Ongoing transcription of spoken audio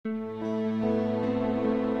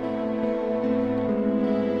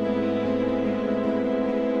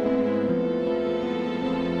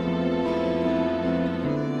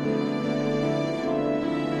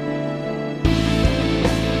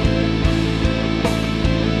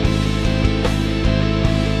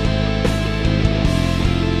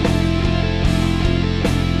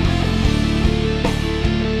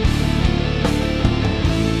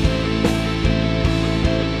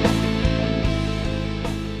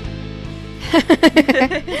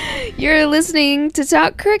You're listening to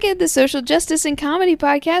Talk Crooked, the social justice and comedy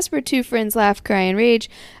podcast where two friends laugh, cry, and rage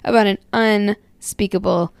about an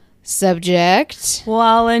unspeakable subject.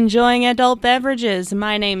 While enjoying adult beverages.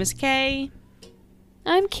 My name is Kay.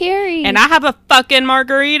 I'm Carrie. And I have a fucking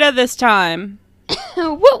margarita this time.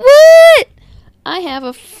 What? I have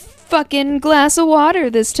a fucking glass of water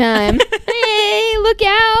this time. Hey, look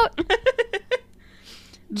out.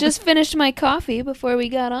 Just finished my coffee before we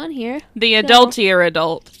got on here. The adultier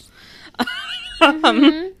adult.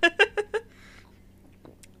 Mm-hmm.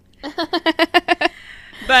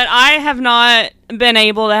 But I have not been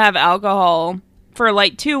able to have alcohol for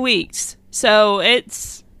like 2 weeks. So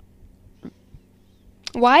it's...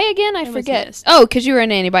 Why again? I was forget. missed. Oh, because you were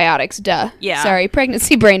on antibiotics. Duh. Yeah. Sorry.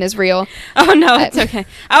 Pregnancy brain is real. Oh, no, it's okay.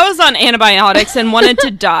 I was on antibiotics and wanted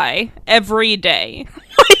to die every day.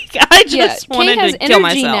 Like, I just wanted Kay has to kill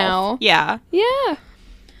energy myself. now. Yeah. Yeah.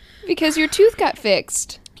 Because your tooth got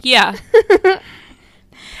fixed. Yeah.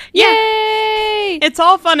 Yay! It's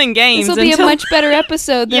all fun and games. This will be a much better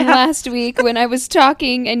episode than last week when I was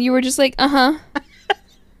talking and you were just like, uh-huh.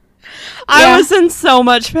 I was in so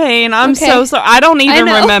much pain. I'm so sorry. I don't even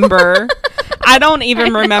remember. I don't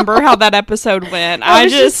even remember how that episode went. I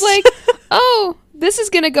was just like, oh, this is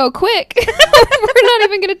going to go quick. We're not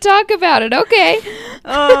even going to talk about it. Okay.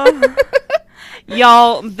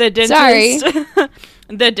 Y'all, the dentist. Sorry.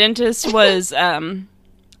 The dentist was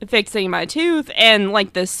fixing my tooth, and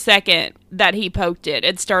like the second that he poked it,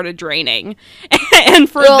 it started draining. And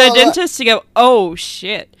for the dentist to go, oh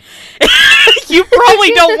shit, you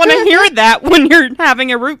probably don't want to hear that when you're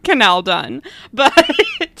having a root canal done.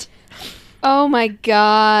 But oh my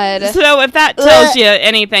god. So if that tells you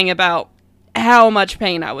anything about how much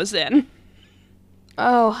pain I was in.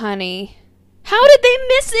 Oh honey, how did they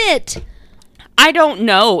miss it? I don't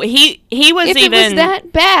know. He was if even... it was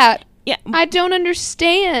that bad. Yeah. I don't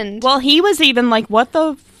understand. Well, he was even like, what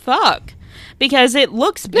the fuck? Because it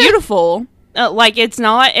looks beautiful. Like, it's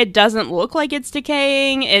not... It doesn't look like it's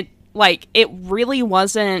decaying. It really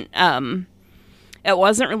wasn't... It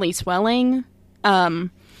wasn't really swelling. And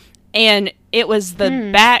it was the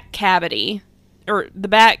back cavity, or the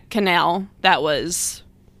back canal that was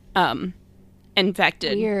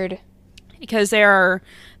infected. Weird. Because there are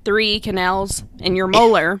 3 canals in your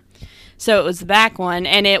molar. So it was the back one,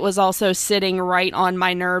 and it was also sitting right on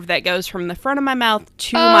my nerve that goes from the front of my mouth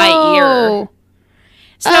to my ear.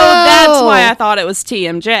 So that's why I thought it was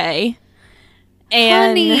TMJ.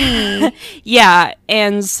 And honey. Yeah,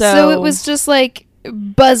 and so... So it was just like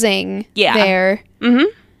buzzing there. Mm-hmm.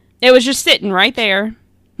 It was just sitting right there.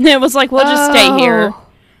 It was like, we'll just stay here.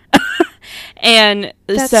 And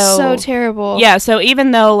that's so terrible. Yeah, so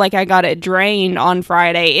even though like I got it drained on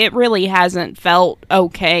Friday, it really hasn't felt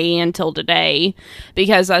okay until today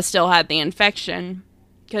because I still had the infection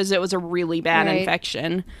because it was a really bad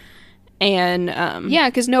infection. And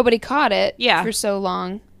yeah, because nobody caught it for so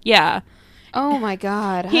long. Yeah. Oh my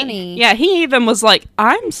god, honey. He even was like,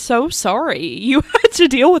 I'm so sorry you had to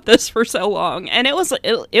deal with this for so long. And it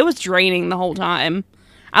was draining the whole time.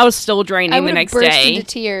 I was still draining the next day. I burst into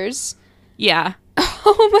tears. Yeah.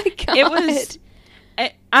 Oh my god. It was...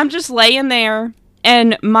 I'm just laying there,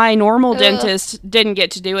 and my normal dentist didn't get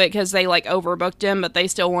to do it because they, like, overbooked him, but they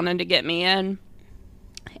still wanted to get me in.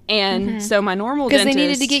 And so my normal dentist... Because they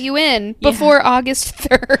needed to get you in before August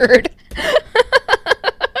 3rd.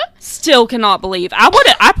 Still cannot believe.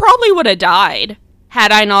 I probably would have died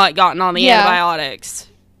had I not gotten on the antibiotics.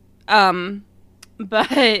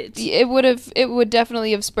 But it would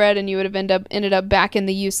definitely have spread, and you would have ended up back in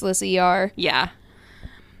the useless ER. Yeah.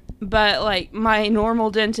 But like my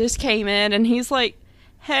normal dentist came in, and he's like,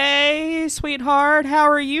 "Hey, sweetheart, how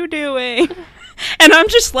are you doing?" And I'm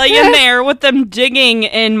just laying there with them digging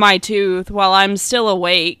in my tooth while I'm still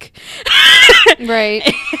awake. Right.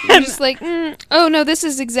 You're just like, oh no, this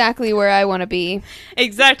is exactly where I want to be.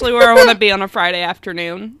 Exactly where I want to be on a Friday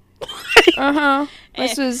afternoon. Uh-huh.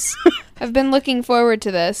 I've been looking forward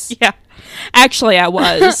to this. Yeah. Actually, I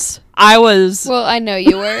was. Well, I know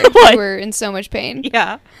you were. You were in so much pain.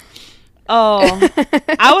 Yeah. Oh.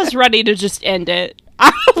 I was ready to just end it.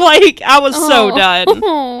 I was so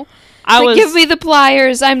done. Give me the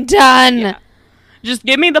pliers. I'm done. Yeah. Just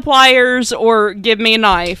give me the pliers or give me a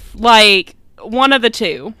knife. Like, one of the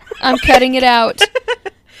two. I'm cutting it out.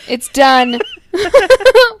 It's done.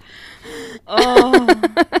 Oh.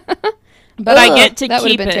 But I get to that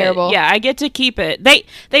keep been it. Terrible. Yeah, I get to keep it.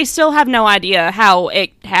 They still have no idea how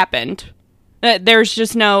it happened. There's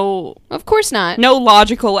just no... Of course not. No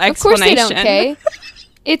logical explanation. Of course they don't, Kay.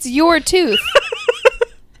 It's your tooth.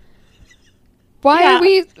 Why are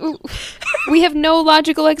we... We have no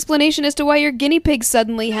logical explanation as to why your guinea pig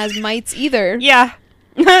suddenly has mites either. Yeah.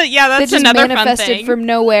 Yeah, That that's just another fun manifested thing. from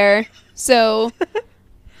nowhere. So,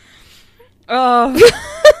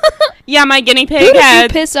 Yeah, my guinea who pig did you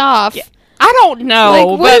had... piss off? Yeah, I don't know. Like,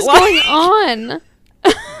 what is but, going on?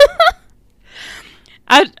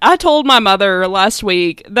 I told my mother last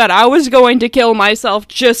week that I was going to kill myself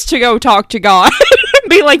just to go talk to God.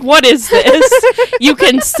 Be like, what is this? You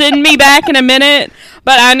can send me back in a minute,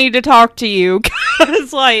 but I need to talk to you.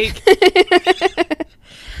 Because, like,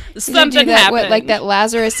 something happened. What, like that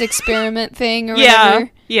Lazarus experiment thing or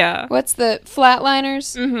whatever? Yeah. What's the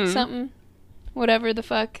flatliners? Mhm. Something? Whatever the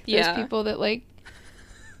fuck. Those Yeah. people that, like,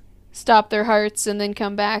 stop their hearts and then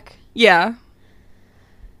come back. Yeah.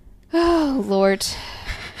 Oh, Lord.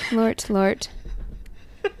 Lord.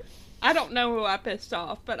 I don't know who I pissed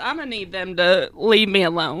off, but I'm going to need them to leave me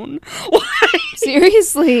alone.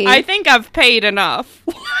 Seriously. I think I've paid enough.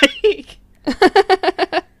 Like,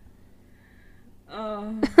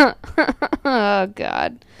 Oh,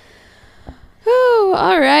 God. Oh,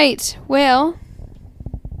 all right. Well,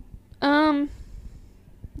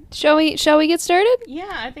 shall we get started? yeah,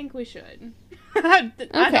 I think we should. I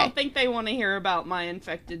Okay. don't think they want to hear about my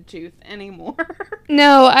infected tooth anymore.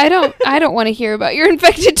 No, I don't want to hear about your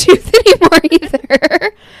infected tooth anymore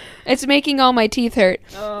either. It's making all my teeth hurt.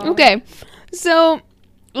 Okay. So,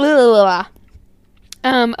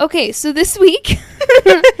 okay, so this week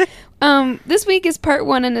this week is part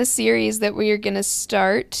 1 in a series that we are going to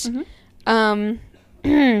start.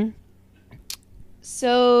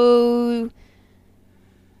 So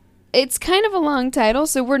it's kind of a long title,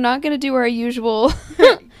 so we're not going to do our usual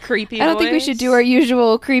Creepy I don't think we voice. should do our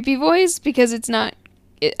usual creepy voice because it's not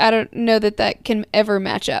I don't know that can ever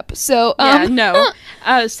match up. So Yeah, no.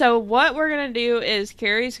 So what we're going to do is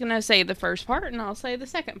Carrie's going to say the first part and I'll say the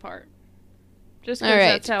second part. Just because All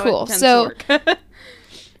right, that's how cool. it tends So- to work.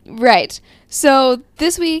 Right. So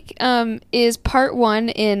this week is part 1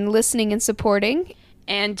 in listening and supporting.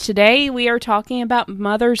 And today we are talking about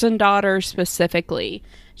mothers and daughters specifically.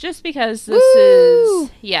 Just because this Woo!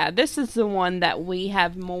 this is the one that we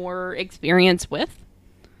have more experience with.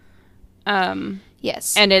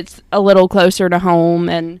 Yes. And it's a little closer to home,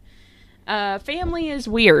 and family is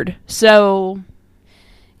weird. So,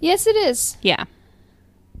 yes, it is. yeah.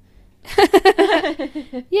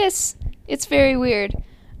 Yes, it's very weird.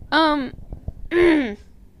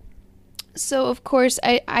 So of course,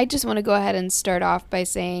 I just want to go ahead and start off by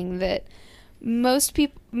saying that most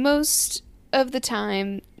of the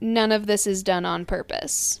time, none of this is done on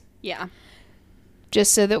purpose. Yeah.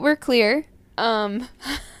 Just so that we're clear, I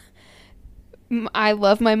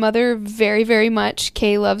love my mother very, very much.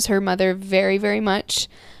 Kay loves her mother very, very much.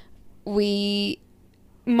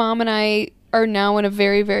 Mom and I are now in a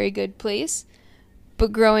very, very good place.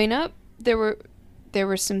 But growing up, there were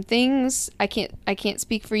some things, I can't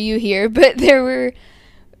speak for you here, but there were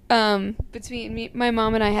between me, my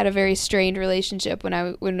mom and I had a very strained relationship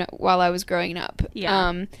while I was growing up.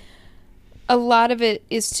 Yeah. A lot of it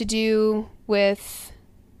is to do with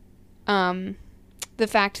the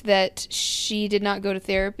fact that she did not go to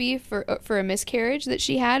therapy for a miscarriage that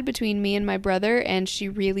she had between me and my brother, and she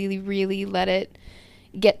really, really let it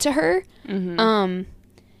get to her. Mm-hmm.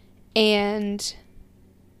 And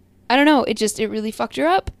I don't know, it really fucked her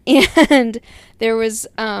up. And there's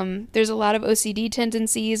a lot of OCD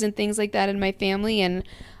tendencies and things like that in my family, and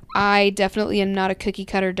I definitely am not a cookie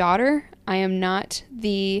cutter daughter. I am not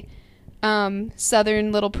the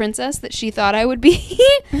southern little princess that she thought I would be.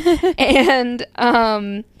 And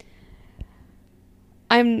I'm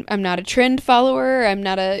not a trend follower. I'm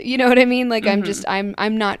not a, you know what I mean? Like, Mm-hmm.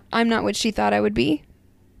 I'm not what she thought I would be.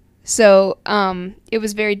 So, it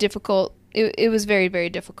was very difficult. It was very, very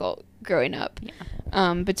difficult growing up,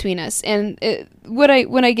 between us. And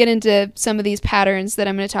when I get into some of these patterns that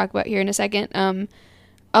I'm going to talk about here in a second,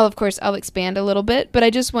 I'll expand a little bit, but I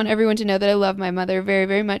just want everyone to know that I love my mother very,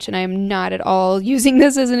 very much, and I am not at all using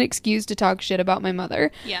this as an excuse to talk shit about my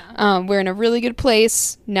mother. Yeah. We're in a really good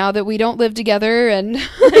place now that we don't live together, and,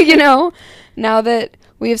 now that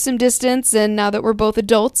we have some distance, and now that we're both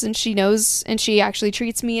adults, and she knows, and she actually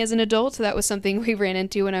treats me as an adult. That was something we ran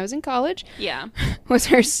into when I was in college, Yeah. was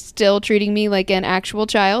her still treating me like an actual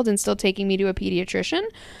child and still taking me to a pediatrician.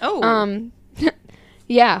 Oh.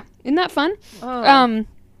 Yeah. Isn't that fun? Oh.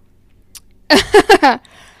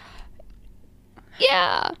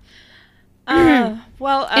 Yeah.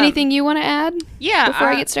 Well, Anything you want to add before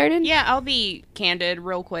I get started? Yeah, I'll be candid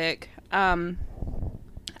real quick.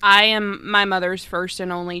 I am my mother's first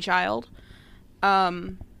and only child.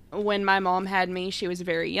 When my mom had me, she was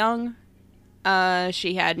very young.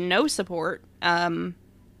 She had no support.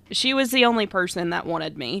 she was the only person that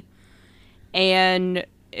wanted me. And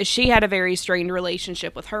she had a very strained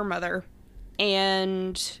relationship with her mother.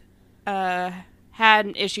 And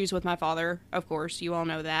had issues with my father, of course. You all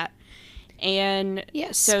know that. And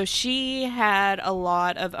Yes. so she had a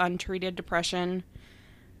lot of untreated depression.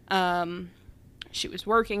 She was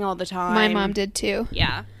working all the time. My mom did too.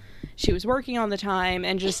 Yeah. She was working all the time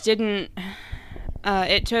and just didn't...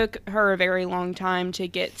 it took her a very long time to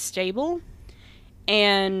get stable.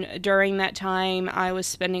 And during that time, I was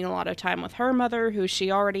spending a lot of time with her mother, who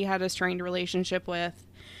she already had a strained relationship with,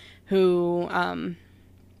 who...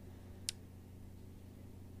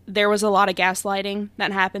 there was a lot of gaslighting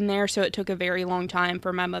that happened there, so it took a very long time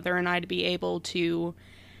for my mother and I to be able to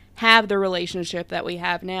have the relationship that we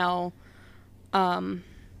have now. And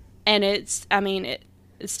it's, I mean, it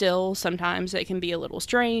still, sometimes it can be a little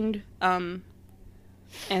strained. And,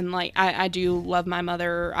 like, I do love my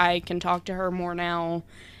mother. I can talk to her more now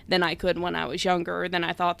than I could when I was younger, than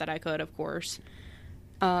I thought that I could, of course.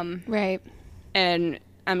 Right. And...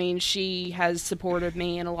 I mean, she has supported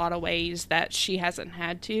me in a lot of ways that she hasn't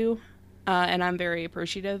had to, and I'm very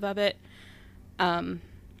appreciative of it.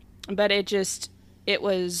 But it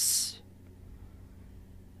was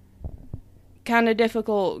kind of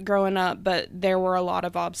difficult growing up, but there were a lot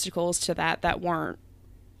of obstacles to that weren't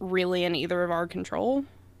really in either of our control.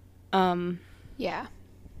 Yeah.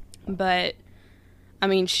 But, I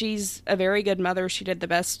mean, she's a very good mother. She did the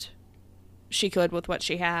best she could with what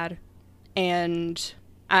she had, and...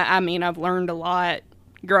 I mean, I've learned a lot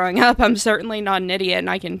growing up. I'm certainly not an idiot, and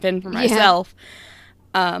I can fend for myself.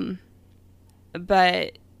 Yeah.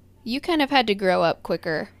 But... You kind of had to grow up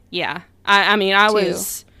quicker. Yeah. I mean, I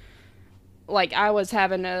was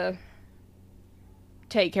having to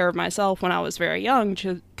take care of myself when I was very young,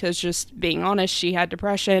 because just being honest, she had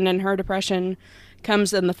depression, and her depression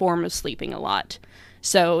comes in the form of sleeping a lot.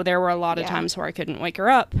 So there were a lot of times where I couldn't wake her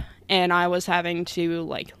up, and I was having to,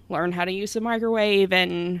 like, learn how to use the microwave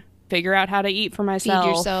and figure out how to eat for myself.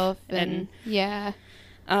 Feed yourself. And yeah.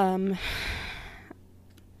 Yeah,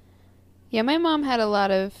 my mom had a lot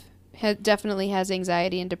of, definitely has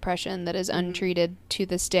anxiety and depression that is untreated to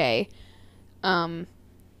this day. It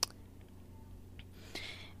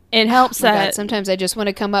helps that... God, sometimes I just want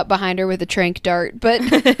to come up behind her with a tranq dart, but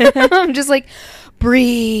I'm just like,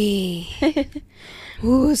 breathe.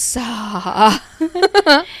 Woosah.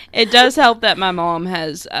 It does help that my mom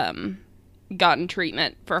has gotten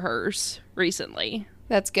treatment for hers recently.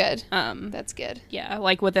 That's good. That's good. Yeah,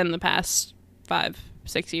 like within the past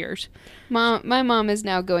 5-6 years. My mom is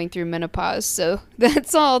now going through menopause, so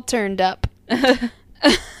that's all turned up. Of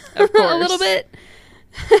course. A little bit.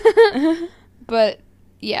 But,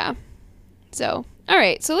 yeah. So, all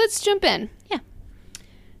right, so let's jump in. Yeah.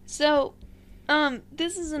 So...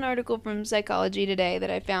 this is an article from Psychology Today that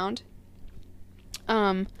I found,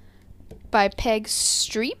 by Peg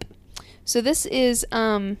Streep. So this is,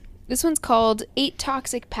 this one's called 8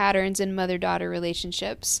 Toxic Patterns in Mother-Daughter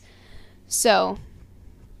Relationships. So,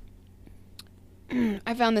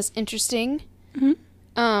 I found this interesting.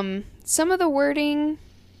 Mm-hmm. Some of the wording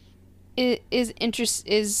it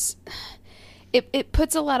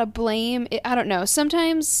puts a lot of blame. I don't know.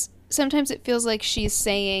 Sometimes it feels like she's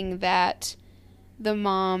saying that the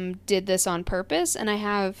mom did this on purpose, and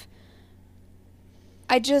I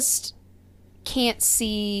just can't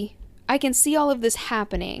see... I can see all of this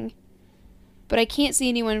happening, but I can't see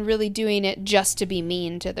anyone really doing it just to be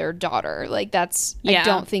mean to their daughter. Like, that's... Yeah. I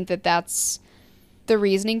don't think that that's the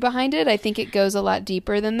reasoning behind it. I think it goes a lot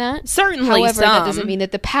deeper than that. Certainly. However, that doesn't mean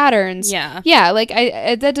that the patterns... Yeah. Yeah, like,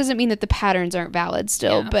 that doesn't mean that the patterns aren't valid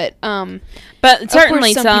still, but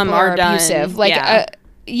certainly some are abusive. Done, like,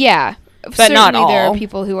 yeah. But certainly not all. There are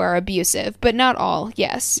people who are abusive, but not all,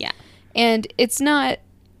 yes. Yeah. And it's not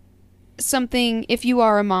something, if you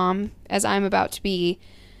are a mom, as I'm about to be,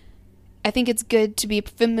 I think it's good to be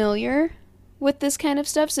familiar with this kind of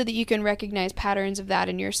stuff so that you can recognize patterns of that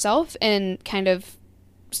in yourself and kind of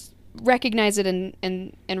recognize it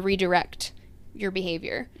and redirect your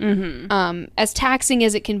behavior. Mm-hmm. As taxing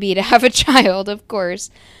as it can be to have a child, of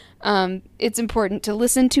course, it's important to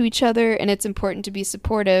listen to each other, and it's important to be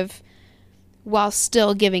supportive while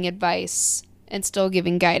still giving advice and still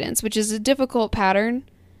giving guidance, which is a difficult pattern.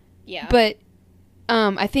 Yeah. But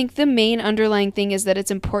I think the main underlying thing is that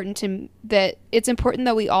it's important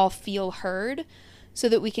that we all feel heard so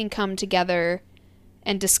that we can come together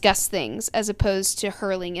and discuss things as opposed to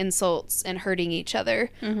hurling insults and hurting each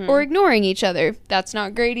other or ignoring each other. That's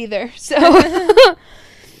not great either. So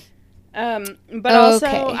but also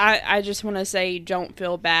I just want to say, don't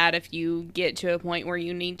feel bad if you get to a point where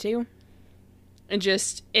you need to. And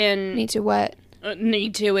just need to what?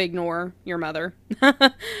 need to ignore your mother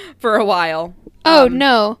for a while. Oh,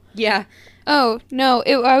 no. Yeah. Oh, no.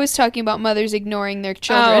 I was talking about mothers ignoring their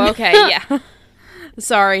children. Oh, okay, yeah.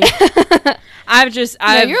 Sorry.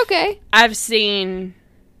 No, you're okay. I've seen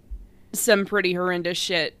some pretty horrendous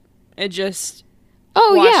shit. It just...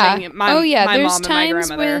 Oh, yeah. My There's mom times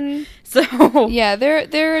and my grandmother. when... So... Yeah,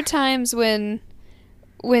 there are times when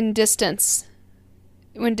distance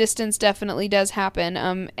definitely does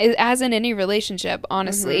happen, as in any relationship,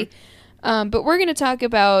 honestly. Mm-hmm. But we're going to talk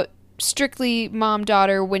about strictly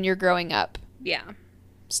mom-daughter when you're growing up. Yeah.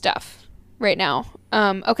 Stuff right now.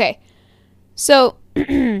 Okay. So,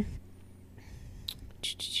 I'm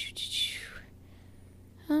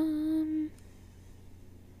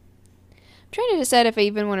trying to decide if I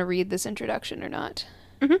even want to read this introduction or not.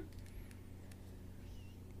 Mm-hmm.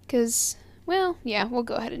 Because, well, yeah, we'll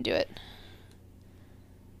go ahead and do it.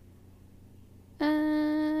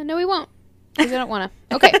 No, we won't. Because I don't want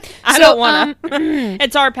to. Okay. I don't want to.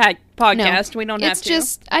 It's our podcast. No, we don't have to.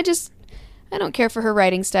 I don't care for her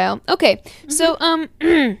writing style. Okay. Mm-hmm. So,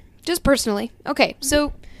 just personally. Okay.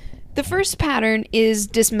 So, the first pattern is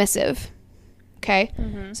dismissive. Okay.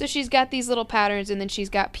 Mm-hmm. So, she's got these little patterns, and then she's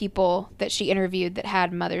got people that she interviewed that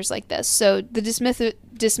had mothers like this. So, the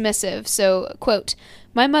dismissive. So, quote,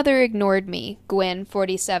 "My mother ignored me," Gwen,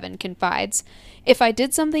 47, confides. "If I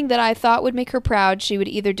did something that I thought would make her proud, she would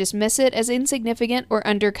either dismiss it as insignificant or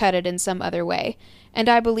undercut it in some other way. And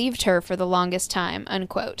I believed her for the longest time,"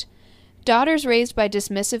 unquote. Daughters raised by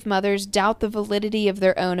dismissive mothers doubt the validity of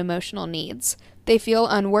their own emotional needs. They feel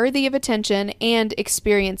unworthy of attention and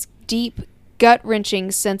experience deep,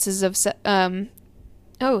 gut-wrenching senses of...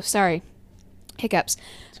 hiccups.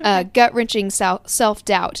 Okay. Gut-wrenching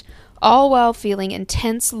self-doubt, all while feeling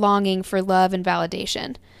intense longing for love and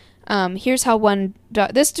validation. Here's how one...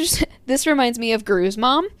 This reminds me of Gru's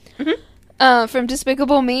mom. Mm-hmm. From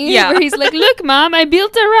Despicable Me. Yeah. Where he's like, "Look, Mom, I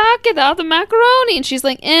built a rocket out of macaroni." And she's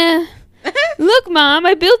like, "Look, Mom,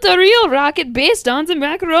 I built a real rocket based on the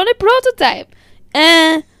macaroni prototype."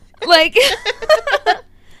 Like...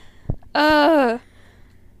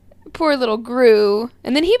 Poor little Gru.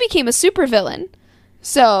 And then he became a supervillain.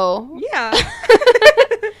 So... Yeah.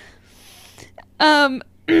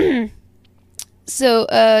 So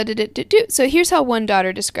here's how one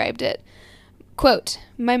daughter described it. Quote,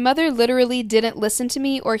 "My mother literally didn't listen to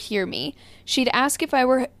me or hear me. She'd ask if I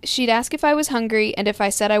was hungry, and if I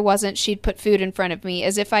said I wasn't, she'd put food in front of me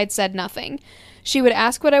as if I'd said nothing. She would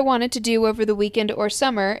ask what I wanted to do over the weekend or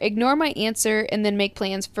summer, ignore my answer, and then make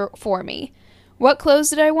plans for me. What clothes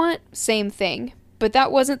did I want? Same thing. But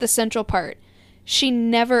that wasn't the central part. She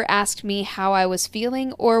never asked me how I was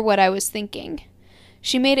feeling or what I was thinking.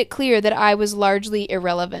 She made it clear that I was largely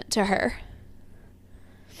irrelevant to her."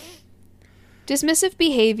 Dismissive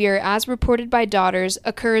behavior, as reported by daughters,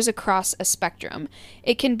 occurs across a spectrum.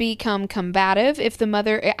 It can become combative if the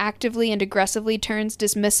mother actively and aggressively turns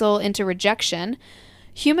dismissal into rejection.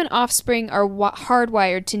 Human offspring are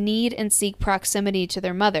hardwired to need and seek proximity to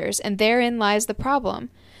their mothers, and therein lies the problem.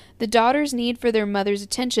 The daughter's need for their mother's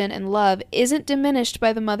attention and love isn't diminished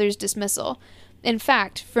by the mother's dismissal. In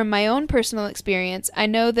fact, from my own personal experience, I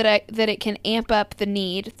know that it can amp up the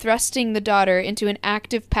need, thrusting the daughter into an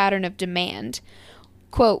active pattern of demand.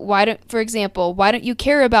 Quote, for example, "Why don't you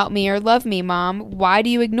care about me or love me, Mom? Why do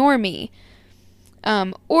you ignore me?"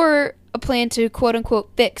 Or a plan to quote-unquote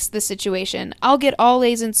fix the situation. "I'll get all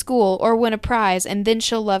A's in school or win a prize, and then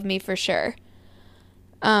she'll love me for sure."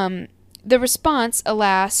 The response,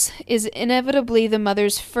 alas, is inevitably the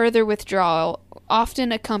mother's further withdrawal,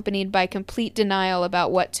 often accompanied by complete denial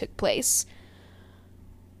about what took place.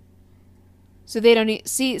 So they don't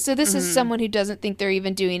see. So this is someone who doesn't think they're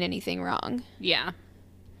even doing anything wrong. Yeah.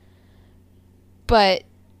 But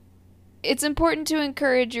it's important to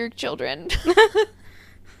encourage your children.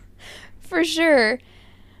 For sure.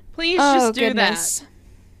 Please just do that.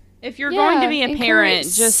 If you're going to be a parent,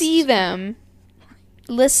 just see them.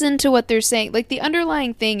 Listen to what they're saying. Like, the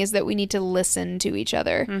underlying thing is that we need to listen to each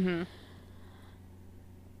other. Mm-hmm.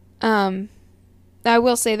 I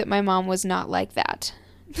will say that my mom was not like that.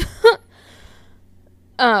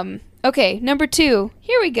 Okay, number 2.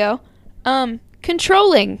 Here we go.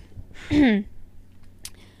 Controlling.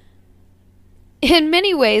 In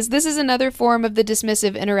many ways, this is another form of the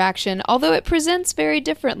dismissive interaction, although it presents very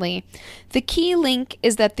differently. The key link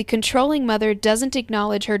is that the controlling mother doesn't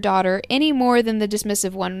acknowledge her daughter any more than the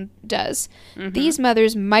dismissive one does. Mm-hmm. These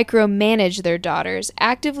mothers micromanage their daughters,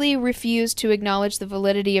 actively refuse to acknowledge the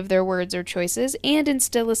validity of their words or choices, and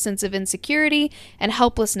instill a sense of insecurity and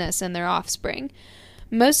helplessness in their offspring.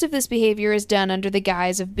 Most of this behavior is done under the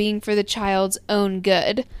guise of being for the child's own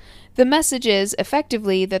good. The message is,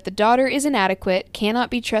 effectively, that the daughter is inadequate, cannot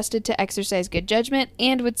be trusted to exercise good judgment,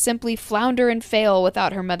 and would simply flounder and fail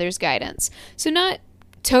without her mother's guidance. So not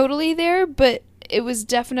totally there, but it was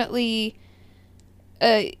definitely...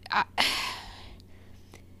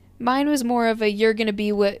 mine was more of a, you're going to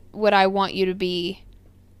be what I want you to be.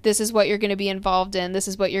 This is what you're going to be involved in. This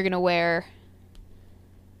is what you're going to wear.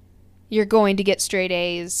 You're going to get straight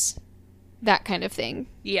A's. That kind of thing.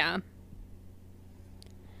 Yeah.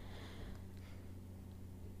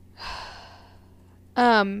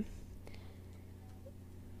 All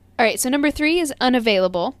right, so number 3 is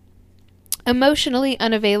unavailable. Emotionally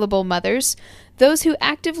unavailable mothers, those who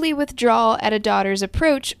actively withdraw at a daughter's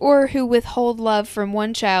approach or who withhold love from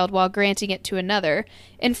one child while granting it to another,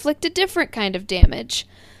 inflict a different kind of damage.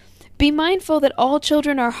 Be mindful that all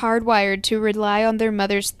children are hardwired to rely on their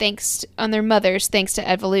mothers thanks to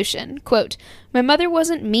evolution. Quote, "My mother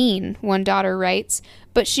wasn't mean," one daughter writes,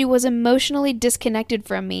 "but she was emotionally disconnected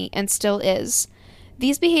from me and still is."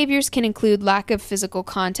 These behaviors can include lack of physical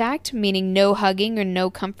contact, meaning no hugging or no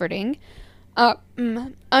comforting,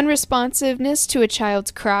 unresponsiveness to a child's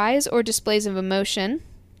cries or displays of emotion,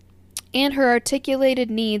 and her articulated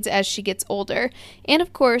needs as she gets older, and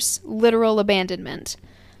of course, literal abandonment.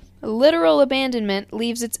 Literal abandonment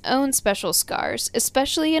leaves its own special scars,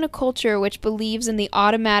 especially in a culture which believes in the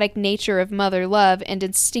automatic nature of mother love and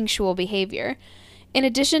instinctual behavior. In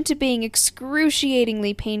addition to being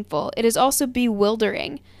excruciatingly painful, it is also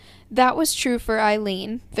bewildering. That was true for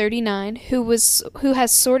Eileen, 39, who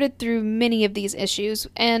has sorted through many of these issues,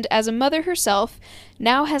 and as a mother herself,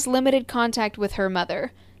 now has limited contact with her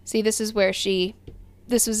mother. See, this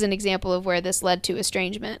was an example of where this led to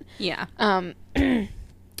estrangement. Yeah.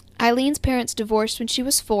 Eileen's parents divorced when she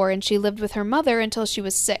was 4, and she lived with her mother until she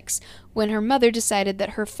was 6, when her mother decided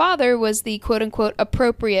that her father was the quote-unquote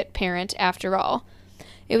appropriate parent after all.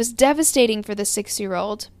 It was devastating for the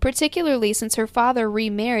 6-year-old, particularly since her father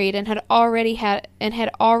remarried and had already had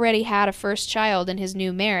a first child in his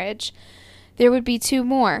new marriage. There would be 2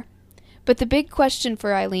 more. But the big question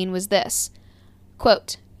for Eileen was this.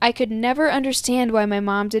 Quote, "I could never understand why my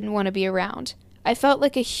mom didn't want to be around. I felt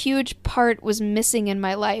like a huge part was missing in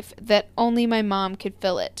my life that only my mom could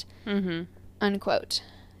fill it." Mm-hmm. Unquote.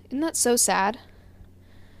 Isn't that so sad?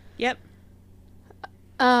 Yep.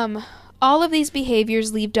 All of these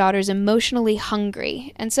behaviors leave daughters emotionally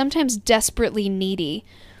hungry and sometimes desperately needy.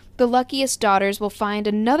 The luckiest daughters will find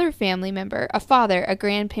another family member, a father, a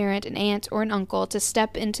grandparent, an aunt, or an uncle, to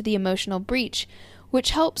step into the emotional breach,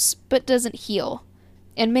 which helps but doesn't heal.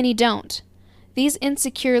 And many don't. These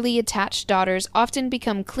insecurely attached daughters often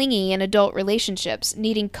become clingy in adult relationships,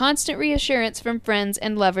 needing constant reassurance from friends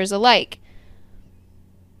and lovers alike.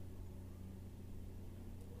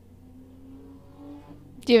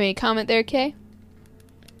 Do you have any comment there, Kay?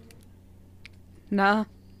 Nah.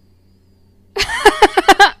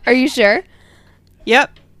 Are you sure?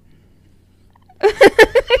 Yep.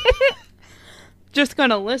 Just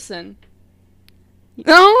gonna listen.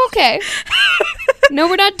 Oh, okay. No,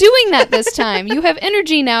 we're not doing that this time. You have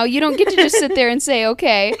energy now. You don't get to just sit there and say,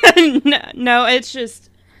 okay. No, it's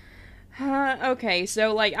just... okay,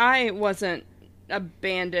 so, like, I wasn't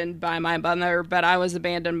abandoned by my mother, but I was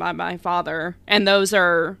abandoned by my father. And those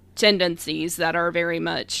are tendencies that are very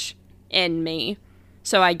much in me.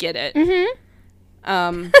 So I get it. Mm-hmm.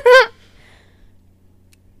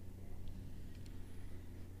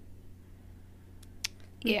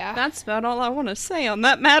 Yeah. That's about all I want to say on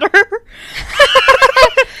that matter.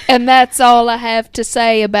 And that's all I have to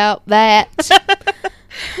say about that.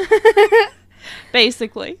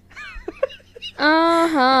 Basically.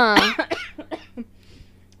 Uh-huh.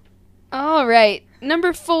 All right.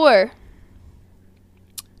 Number 4.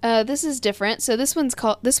 This is different. So this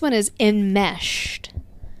one is enmeshed.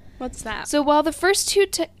 What's that? So while the first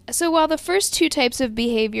two types of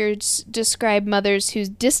behaviors describe mothers who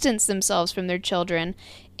distance themselves from their children,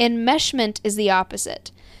 enmeshment is the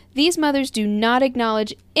opposite. These mothers do not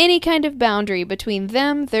acknowledge any kind of boundary between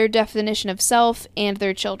them, their definition of self, and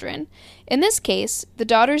their children. In this case, the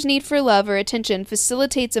daughter's need for love or attention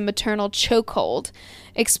facilitates a maternal chokehold,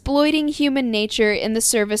 exploiting human nature in the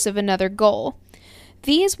service of another goal.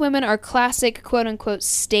 These women are classic quote-unquote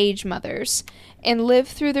stage mothers and live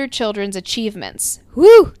through their children's achievements.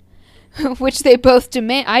 Woo! Which they both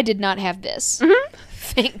demand. I did not have this. Mm-hmm.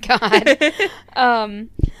 Thank God.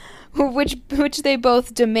 Which they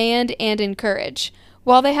both demand and encourage.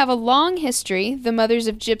 While they have a long history, the mothers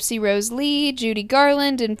of Gypsy Rose Lee, Judy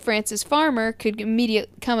Garland, and Frances Farmer could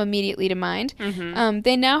come immediately to mind. Mm-hmm.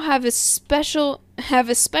 They now have a special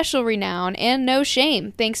renown and no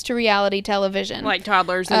shame thanks to reality television. Like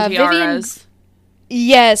Toddlers and Tiaras.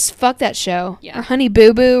 Yes, fuck that show. Yeah. Or Honey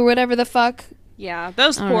Boo Boo, or whatever the fuck. Yeah,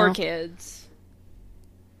 those I don't poor know. kids.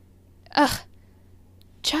 Ugh.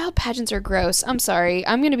 Child pageants are gross. I'm sorry.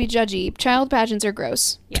 I'm going to be judgy. Child pageants are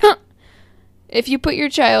gross. Yeah. If you put your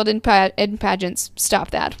child in pageants,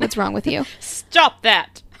 stop that. What's wrong with you? Stop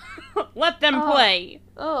that. Let them Oh. play.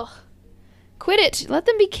 Ugh. Quit it. Let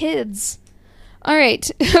them be kids. All right.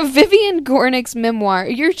 Vivian Gornick's memoir.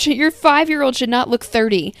 Your 5-year-old should not look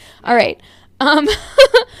 30. All right.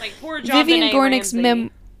 Like poor John Vivian Benet Gornick's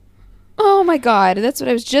Ramsey. Oh my god, that's what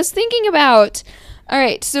I was just thinking about. All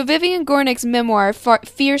right, so Vivian Gornick's memoir,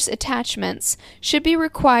 Fierce Attachments, should be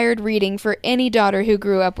required reading for any daughter who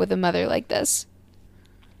grew up with a mother like this.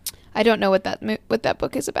 I don't know what that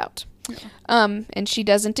book is about. And she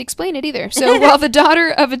doesn't explain it either. So while the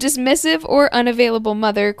daughter of a dismissive or unavailable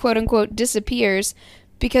mother, quote unquote, disappears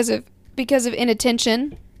because of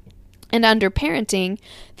inattention and underparenting,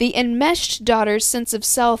 the enmeshed daughter's sense of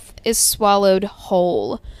self is swallowed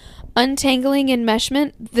whole. Untangling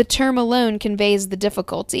enmeshment, the term alone conveys the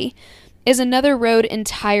difficulty, is another road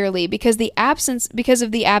entirely because of the absence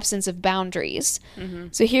of boundaries. Mm-hmm.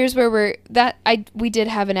 So here's where we did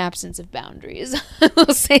have an absence of boundaries. I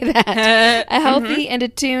will say that. A healthy and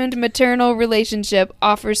attuned maternal relationship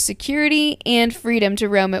offers security and freedom to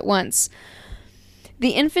roam at once.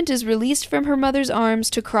 The infant is released from her mother's arms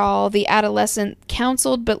to crawl, the adolescent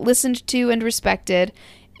counseled but listened to and respected,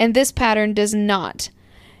 and this pattern does not.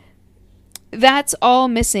 That's all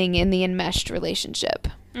missing in the enmeshed relationship.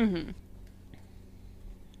 Mm-hmm.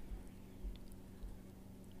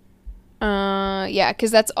 Yeah,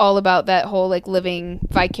 because that's all about that whole, like, living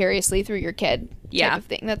vicariously through your kid type of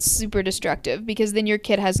thing. That's super destructive, because then your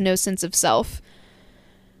kid has no sense of self.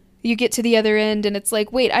 You get to the other end, and it's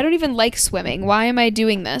like, wait, I don't even like swimming. Why am I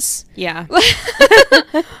doing this? Yeah.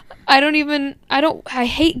 I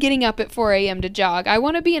hate getting up at 4 a.m. to jog. I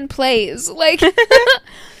want to be in plays. Like,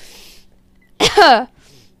 that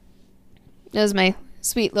was my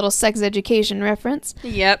sweet little sex education reference.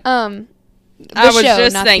 Yep. The was show,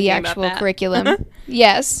 just not thinking the about actual that. curriculum.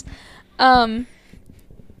 Yes. All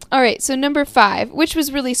right, so number 5, which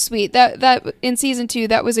was really sweet. That in season 2,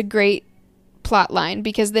 that was a great plot line,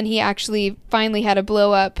 because then he actually finally had a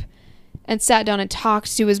blow up and sat down and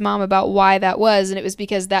talked to his mom about why that was, and it was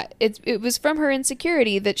because it was from her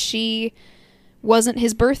insecurity that she wasn't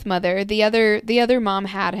his birth mother. The other mom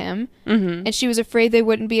had him, and she was afraid they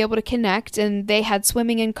wouldn't be able to connect, and they had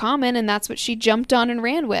swimming in common, and that's what she jumped on and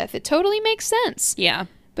ran with. It totally makes sense. Yeah.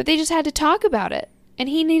 But they just had to talk about it. And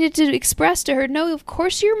he needed to express to her, no, of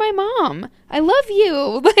course you're my mom. I love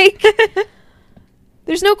you. Like,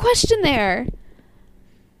 there's no question there.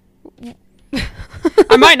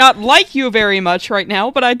 I might not like you very much right now,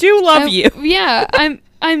 but I do love you. Yeah,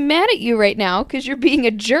 I'm mad at you right now because you're being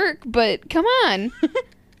a jerk, but come on.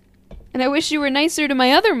 And I wish you were nicer to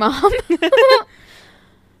my other mom.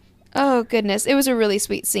 Oh, goodness. It was a really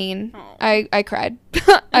sweet scene. Aw. I cried.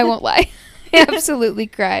 I won't lie. I absolutely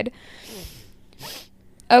cried.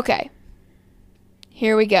 Okay.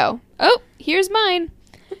 Here we go. Oh, here's mine.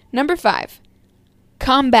 Number 5.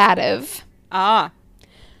 Combative. Ah.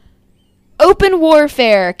 Open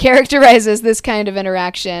warfare characterizes this kind of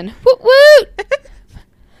interaction. Woot woot!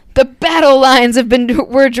 The battle lines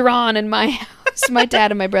were drawn in my house. My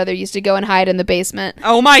dad and my brother used to go and hide in the basement.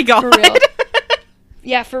 Oh my god. For real.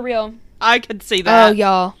 Yeah, for real. I could see that. Oh,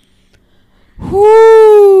 y'all.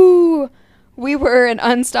 Whoo! We were an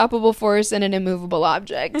unstoppable force and an immovable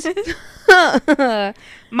object.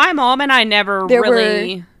 My mom and I never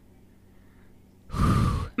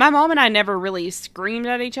My mom and I never really screamed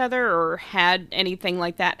at each other or had anything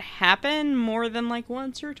like that happen more than like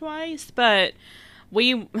once or twice, but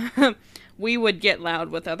we we would get loud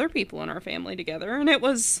with other people in our family together, and it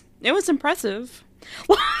was impressive.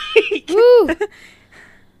 Like, Woo!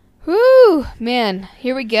 Woo! Man,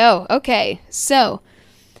 here we go. Okay, so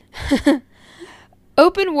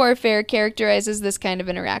open warfare characterizes this kind of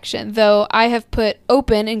interaction, though I have put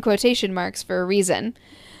open in quotation marks for a reason.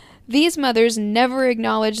 These mothers never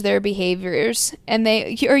acknowledge their behaviors, and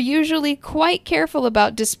they are usually quite careful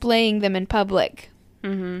about displaying them in public.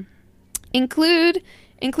 mm-hmm.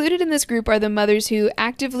 Included in this group are the mothers who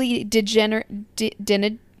actively denigrate?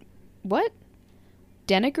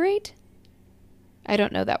 I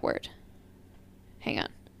don't know that word. Hang on.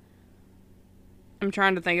 I'm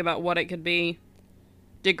trying to think about what it could be.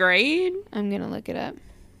 Degrade? I'm going to look it up.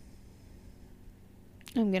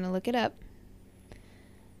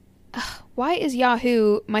 Ugh, why is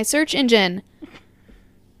Yahoo my search engine?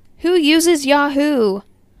 Who uses Yahoo?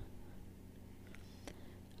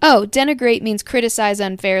 Oh, denigrate means criticize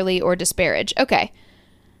unfairly or disparage. Okay.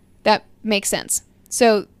 That makes sense.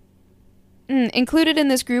 So, included in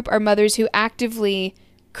this group are mothers who actively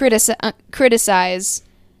criticize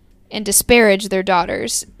and disparage their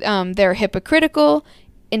daughters. They're hypocritical,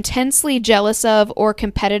 intensely jealous of, or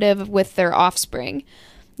competitive with their offspring.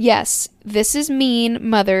 Yes, this is mean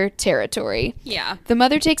mother territory. Yeah. The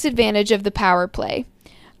mother takes advantage of the power play.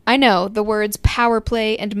 I know the words power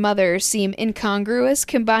play and mother seem incongruous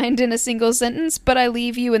combined in a single sentence, but I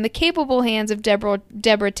leave you in the capable hands of Deborah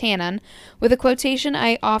Tannen with a quotation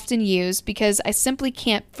I often use because I simply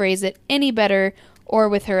can't phrase it any better or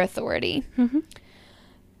with her authority. Mm-hmm.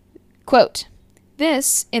 Quote,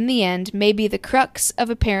 "This, in the end, may be the crux of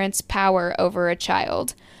a parent's power over a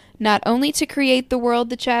child, not only to create the world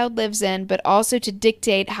the child lives in, but also to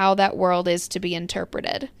dictate how that world is to be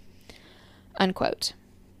interpreted." Unquote.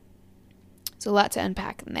 It's a lot to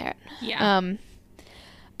unpack in there. Yeah.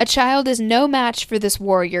 A child is no match for this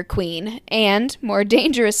warrior queen, and, more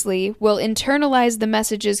dangerously, will internalize the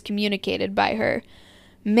messages communicated by her.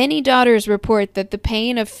 Many daughters report that the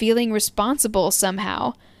pain of feeling responsible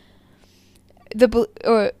somehow,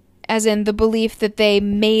 as in the belief that they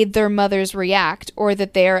made their mothers react or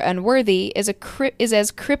that they are unworthy, is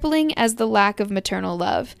as crippling as the lack of maternal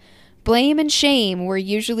love. Blame and shame were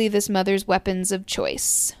usually this mother's weapons of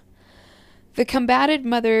choice. The combated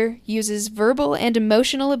mother uses verbal and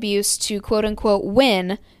emotional abuse to quote-unquote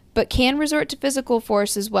win, but can resort to physical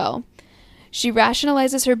force as well. She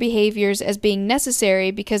rationalizes her behaviors as being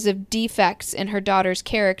necessary because of defects in her daughter's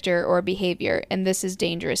character or behavior, and this is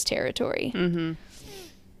dangerous territory. Mm-hmm.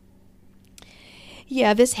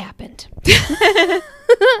 Yeah, this happened.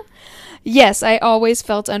 Yes, I always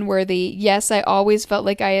felt unworthy. Yes, I always felt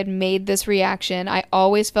like I had made this reaction. I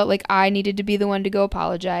always felt like I needed to be the one to go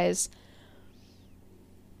apologize.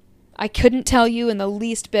 I couldn't tell you in the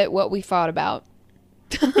least bit what we fought about.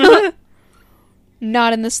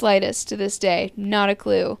 Not in the slightest to this day. Not a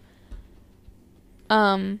clue.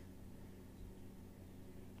 But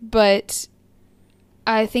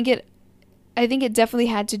I think it definitely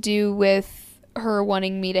had to do with her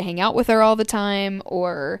wanting me to hang out with her all the time,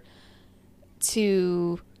 or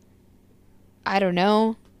to, I don't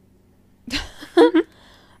know.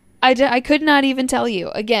 I could not even tell you.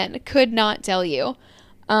 Again, could not tell you.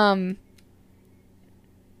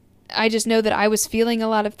 I just know that I was feeling a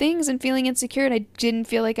lot of things and feeling insecure, and I didn't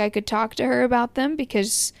feel like I could talk to her about them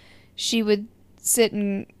because she would sit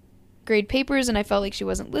and grade papers and I felt like she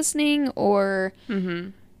wasn't listening, or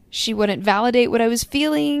she wouldn't validate what I was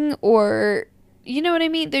feeling, or, you know what I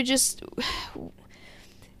mean? I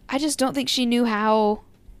just don't think she knew how.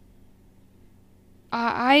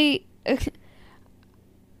 I've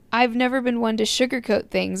never been one to sugarcoat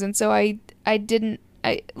things, and so I didn't.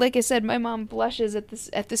 Like I said, my mom blushes at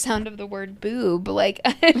the sound of the word boob. Like,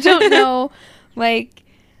 I don't know, like,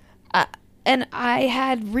 and I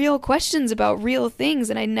had real questions about real things,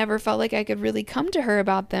 and I never felt like I could really come to her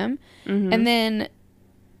about them. Mm-hmm. And then,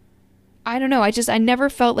 I don't know, I never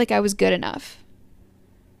felt like I was good enough,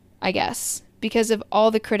 I guess, because of all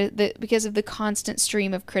because of the constant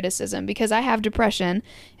stream of criticism, because I have depression,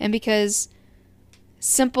 and because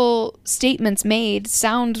simple statements made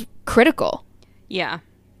sound critical. Yeah.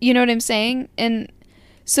 You know what I'm saying? And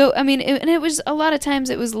so, I mean, it was a lot of times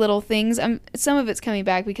it was little things. Some of it's coming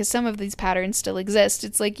back because some of these patterns still exist.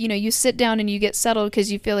 It's like, you know, you sit down and you get settled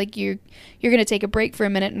because you feel like you're going to take a break for a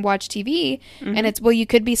minute and watch TV. Mm-hmm. And it's, well, you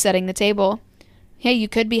could be setting the table. Hey, you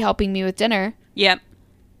could be helping me with dinner. Yep.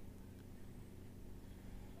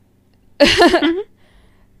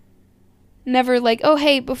 Never like, oh,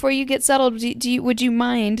 hey, before you get settled, would you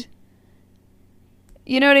mind?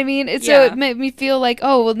 You know what I mean? So it made me feel like,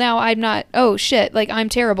 oh, well, now I'm not, oh, shit, like, I'm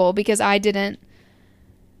terrible because I didn't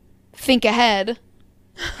think ahead.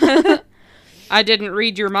 I didn't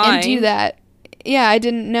read your mind. And do that. Yeah, I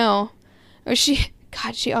didn't know. Or she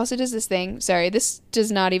also does this thing. Sorry, this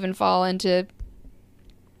does not even fall into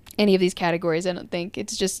any of these categories, I don't think.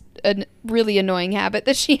 It's just a really annoying habit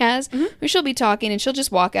that she has, where she'll be talking and she'll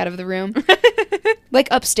just walk out of the room. Like,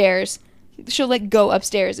 upstairs. She'll, like, go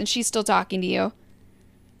upstairs and she's still talking to you.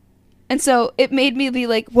 And so it made me be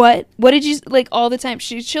like, what did you, like, all the time.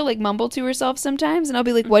 She'll like mumble to herself sometimes, and I'll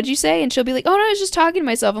be like, what'd you say? And she'll be like, oh no, I was just talking to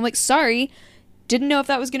myself. I'm like, sorry, didn't know if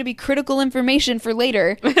that was going to be critical information for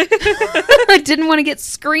later. I didn't want to get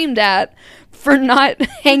screamed at for not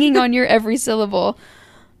hanging on your every syllable.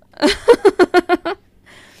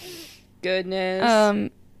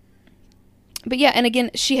 Goodness. But yeah, and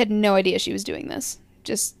again, she had no idea she was doing this.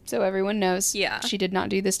 Just so everyone knows. Yeah. She did not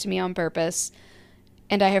do this to me on purpose.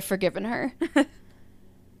 And I have forgiven her.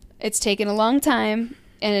 It's taken a long time,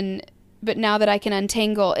 and but now that I can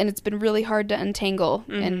untangle, and it's been really hard to untangle,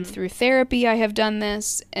 and through therapy I have done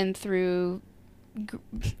this, and through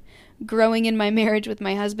growing in my marriage with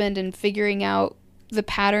my husband and figuring out the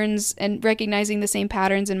patterns and recognizing the same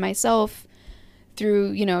patterns in myself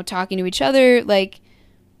through, you know, talking to each other, like,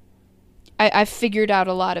 I've figured out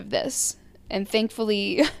a lot of this. And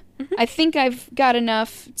thankfully, I think I've got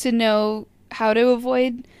enough to know how to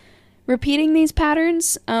avoid repeating these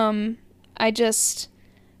patterns. I just,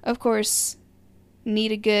 of course,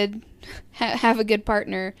 need a good, have a good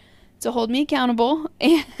partner to hold me accountable.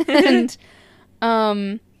 And,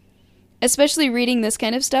 especially reading this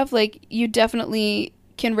kind of stuff, like, you definitely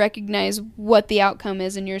can recognize what the outcome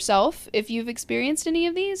is in yourself if you've experienced any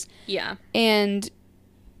of these. Yeah. And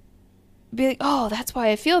be like, oh, that's why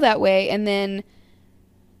I feel that way. And then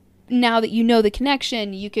now that you know the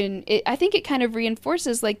connection, you can, I think it kind of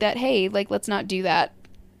reinforces like that, hey, like, let's not do that.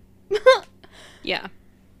 Yeah.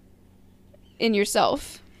 In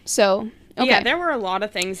yourself. So, okay. Yeah, there were a lot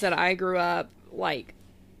of things that I grew up, like,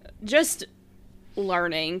 just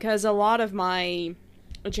learning, because a lot of my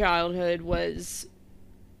childhood was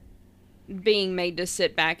being made to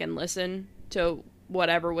sit back and listen to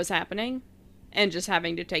whatever was happening and just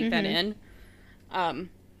having to take that in.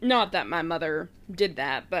 Not that my mother did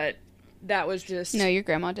that, but that was just... No, your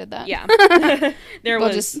grandma did that. Yeah.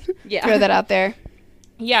 We'll just throw that out there.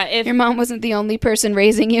 Yeah, if... Your mom wasn't the only person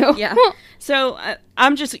raising you. Yeah. So,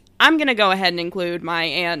 I'm going to go ahead and include my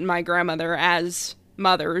aunt and my grandmother as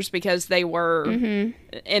mothers, because they were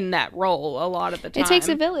in that role a lot of the time. It takes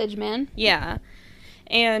a village, man. Yeah.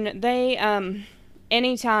 And they,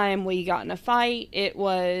 anytime we got in a fight, I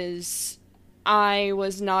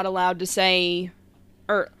was not allowed to say,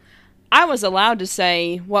 or I was allowed to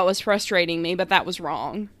say what was frustrating me, but that was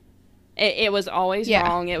wrong. It was always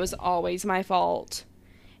wrong. It was always my fault.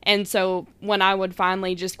 And so when I would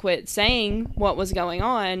finally just quit saying what was going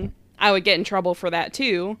on, I would get in trouble for that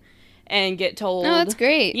too. And get told... Oh, that's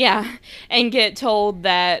great. Yeah. And get told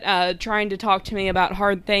that trying to talk to me about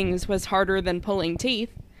hard things was harder than pulling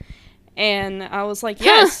teeth. And I was like,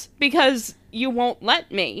 yes, because you won't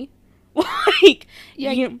let me. Like,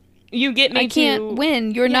 you get me I can't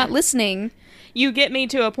win. You're not listening. You get me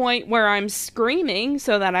to a point where I'm screaming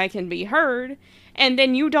so that I can be heard. And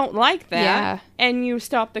then you don't like that. Yeah. And you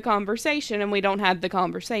stop the conversation and we don't have the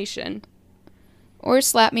conversation. Or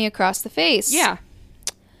slap me across the face. Yeah.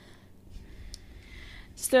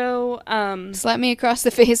 So, slap me across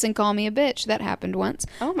the face and call me a bitch. That happened once.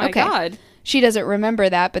 Oh my God. She doesn't remember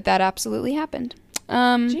that, but that absolutely happened.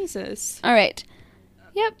 Jesus. All right.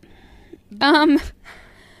 Yep.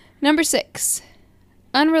 Number 6.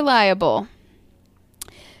 Unreliable.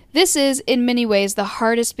 This is, in many ways, the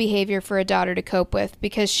hardest behavior for a daughter to cope with,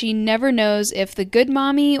 because she never knows if the good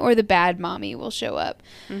mommy or the bad mommy will show up.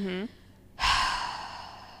 I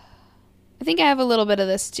think I have a little bit of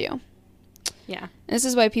this, too. Yeah. This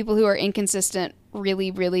is why people who are inconsistent really,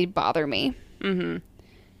 really bother me.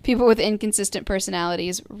 People with inconsistent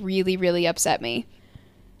personalities really, really upset me.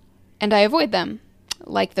 And I avoid them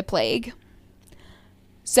like the plague.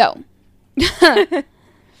 So, you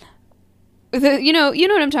know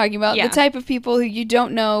what I'm talking about. Yeah. The type of people who you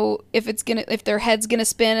don't know if their head's gonna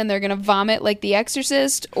spin and they're gonna vomit like The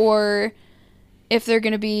Exorcist, or if they're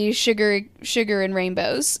gonna be sugar and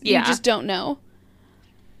rainbows. Yeah. You just don't know.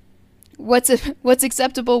 What's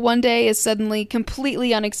acceptable one day is suddenly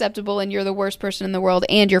completely unacceptable, and you're the worst person in the world,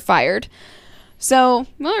 and you're fired. So,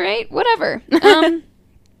 all right, whatever.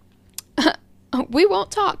 We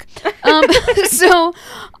won't talk. So,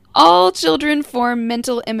 all children form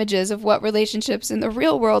mental images of what relationships in the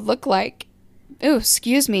real world look like. Ooh,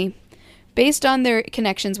 excuse me. Based on their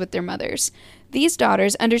connections with their mothers. These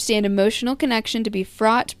daughters understand emotional connection to be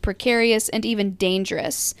fraught, precarious, and even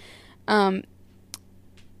dangerous. So,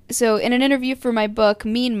 in an interview for my book,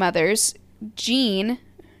 Mean Mothers, Jeannie?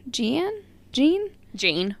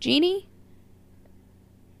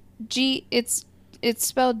 It's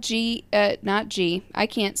spelled G, not G. I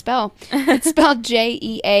can't spell. It's spelled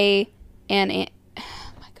Jean. Oh my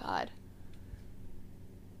God.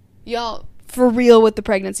 Y'all, for real with the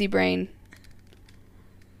pregnancy brain.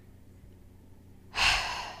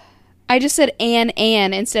 I just said Ann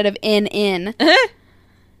instead of N.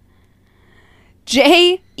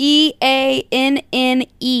 Jeanne.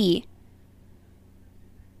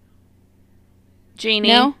 Jeannie.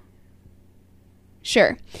 No?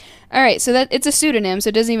 Sure. All right, so that it's a pseudonym, so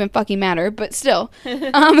it doesn't even fucking matter, but still.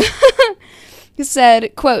 He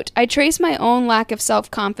said, quote, I trace my own lack of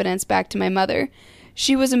self-confidence back to my mother.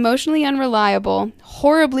 She was emotionally unreliable,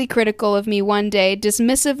 horribly critical of me one day,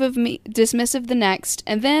 dismissive the next,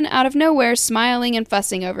 and then out of nowhere smiling and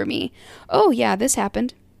fussing over me. Oh yeah, this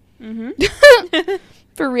happened. Mm-hmm.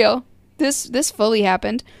 For real. This fully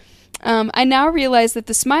happened. I now realize that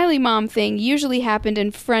the smiley mom thing usually happened in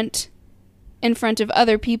front of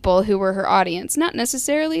other people who were her audience. Not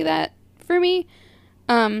necessarily that for me.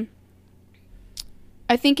 I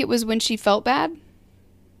think it was when she felt bad.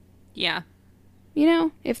 Yeah. You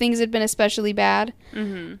know, if things had been especially bad.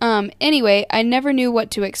 Mm-hmm. Anyway, I never knew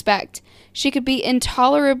what to expect. She could be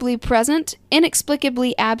intolerably present,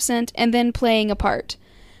 inexplicably absent, and then playing a part.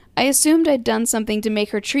 I assumed I'd done something to make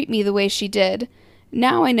her treat me the way she did.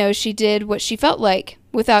 Now I know she did what she felt like,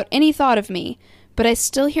 without any thought of me, but I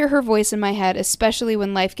still hear her voice in my head, especially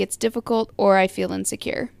when life gets difficult or I feel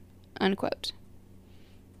insecure. Unquote.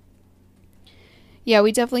 Yeah,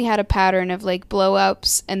 we definitely had a pattern of, like,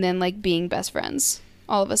 blow-ups and then, like, being best friends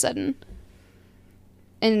all of a sudden.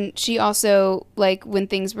 And she also, like, when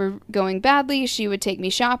things were going badly, she would take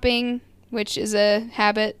me shopping, which is a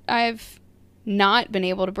habit I've not been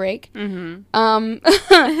able to break.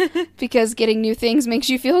 Mm-hmm. Because getting new things makes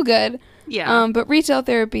you feel good. Yeah. But retail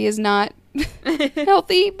therapy is not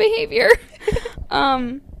healthy behavior.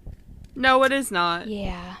 No, it is not.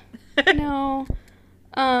 Yeah. No.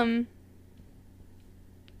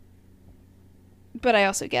 But I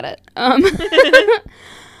also get it.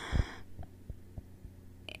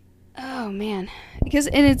 Oh man, because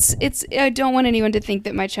it's I don't want anyone to think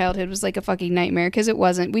that my childhood was like a fucking nightmare, because it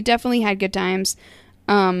wasn't. We definitely had good times.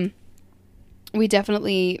 We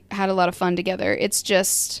definitely had a lot of fun together. It's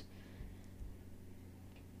just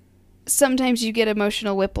sometimes you get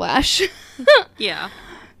emotional whiplash. Yeah.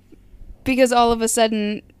 Because all of a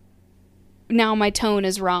sudden now my tone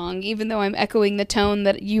is wrong, even though I'm echoing the tone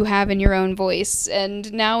that you have in your own voice.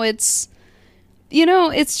 And now it's, you know,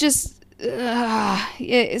 it's just,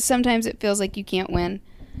 sometimes it feels like you can't win.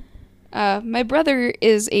 My brother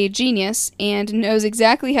is a genius and knows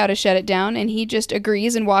exactly how to shut it down, and he just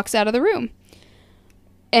agrees and walks out of the room.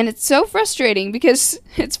 And it's so frustrating, because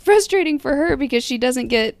it's frustrating for her because she doesn't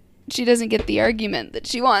get the argument that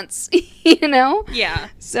she wants, you know? Yeah.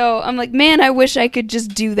 So I'm like, man, I wish I could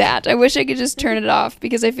just do that. I wish I could just turn it off,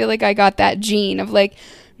 because I feel like I got that gene of like,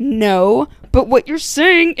 no, but what you're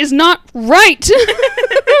saying is not right.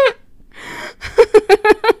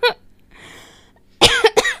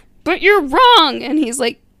 But you're wrong. And he's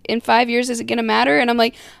like, in 5 years, is it going to matter? And I'm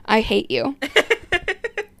like, I hate you.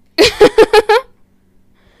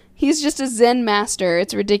 He's just a Zen master.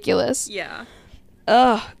 It's ridiculous. Yeah.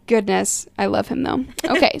 Oh, goodness. I love him, though.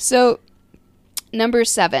 Okay, so number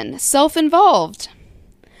 7, self-involved.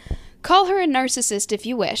 Call her a narcissist if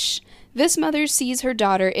you wish. This mother sees her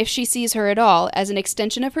daughter, if she sees her at all, as an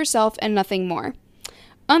extension of herself and nothing more.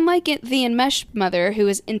 Unlike the enmeshed mother, who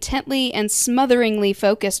is intently and smotheringly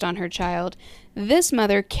focused on her child, this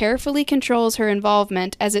mother carefully controls her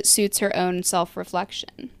involvement as it suits her own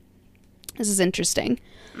self-reflection. This is interesting.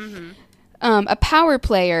 Mm-hmm. A power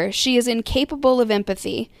player, she is incapable of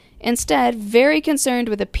empathy. Instead, very concerned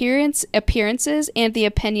with appearances and the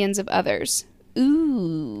opinions of others.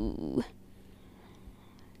 Ooh.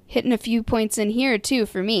 Hitting a few points in here, too,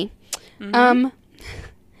 for me. Mm-hmm.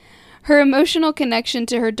 Her emotional connection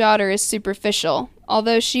to her daughter is superficial,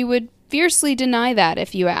 although she would fiercely deny that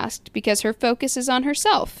if you asked, because her focus is on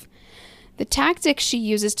herself. The tactics she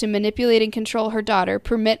uses to manipulate and control her daughter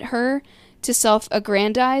permit her to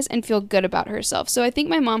self-aggrandize and feel good about herself. So I think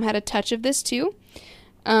my mom had a touch of this too.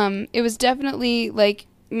 It was definitely like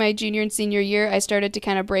my junior and senior year, I started to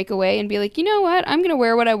kind of break away and be like, you know what? I'm going to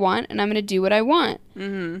wear what I want and I'm going to do what I want.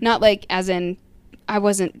 Mm-hmm. Not like as in I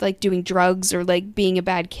wasn't like doing drugs or like being a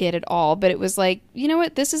bad kid at all, but it was like, you know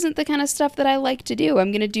what? This isn't the kind of stuff that I like to do.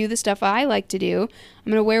 I'm going to do the stuff I like to do.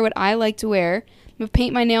 I'm going to wear what I like to wear. I'm going to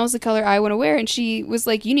paint my nails the color I want to wear. And she was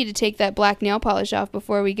like, you need to take that black nail polish off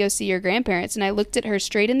before we go see your grandparents. And I looked at her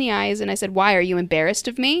straight in the eyes and I said, why? Are you embarrassed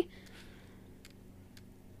of me?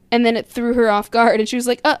 And then it threw her off guard and she was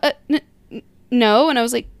like, no. And I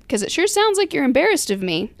was like, because it sure sounds like you're embarrassed of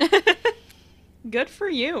me. Good for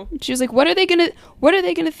you. She was like, what are they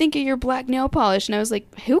gonna think of your black nail polish? And I was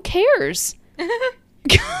like, who cares?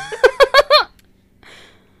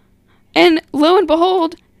 And lo and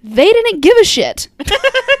behold, they didn't give a shit.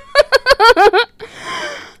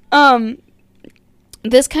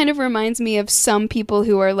 This kind of reminds me of some people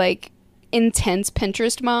who are like intense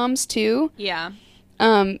Pinterest moms too. Yeah.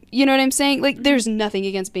 You know what I'm saying? Like, there's nothing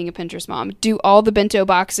against being a Pinterest mom. Do all the bento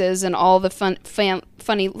boxes and all the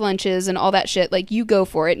funny lunches and all that shit. Like, you go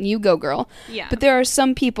for it and you go, girl. Yeah. But there are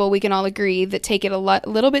some people, we can all agree, that take it a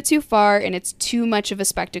little bit too far, and it's too much of a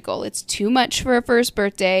spectacle. It's too much for a first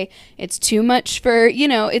birthday. It's too much for,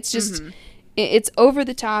 it's just, it's over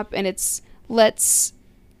the top, and it's, let's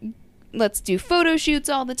do photo shoots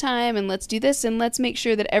all the time, and let's do this, and let's make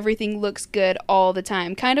sure that everything looks good all the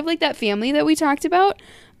time. Kind of like that family that we talked about,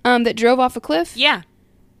 that drove off a cliff. Yeah.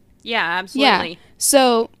 Yeah, absolutely. Yeah.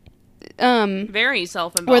 So, very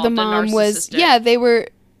self-involved. where the mom and was,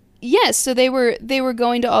 so they were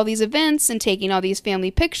going to all these events and taking all these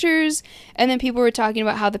family pictures, and then people were talking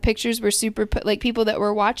about how the pictures were people that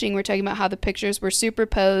were watching were talking about how the pictures were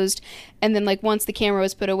superposed, and then, like, once the camera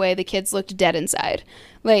was put away, the kids looked dead inside.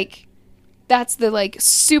 Like, that's the, like,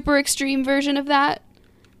 super extreme version of that.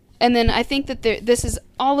 And then I think that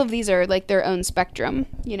all of these are, like, their own spectrum,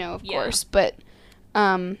 of course. But,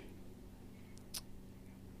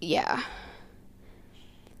 yeah.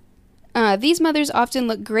 These mothers often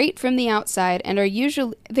look great from the outside and are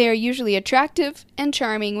usually attractive and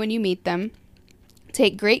charming when you meet them,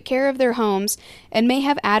 take great care of their homes, and may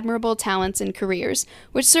have admirable talents and careers,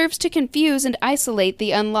 which serves to confuse and isolate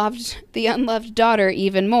the unloved daughter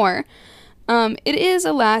even more. It is,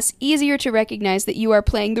 alas, easier to recognize that you are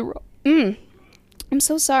playing the role. I'm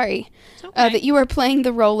so sorry. It's okay. That you are playing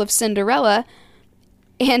the role of Cinderella,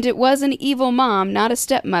 and it was an evil mom, not a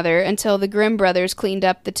stepmother, until the Grimm brothers cleaned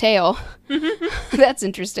up the tale. That's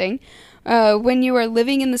interesting. When you are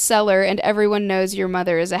living in the cellar and everyone knows your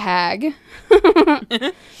mother is a hag.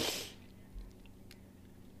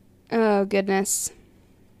 Oh, goodness.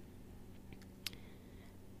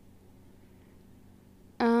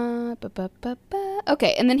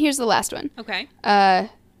 Okay, and then here's the last one. Okay.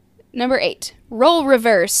 Number 8. Role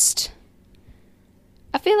reversed.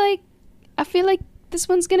 I feel like this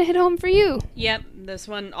one's gonna hit home for you. Yep, this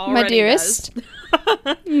one already my dearest.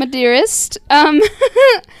 does. My dearest.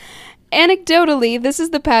 Anecdotally, this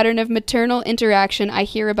is the pattern of maternal interaction I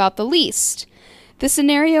hear about the least. The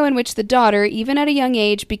scenario in which the daughter, even at a young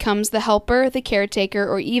age, becomes the helper, the caretaker,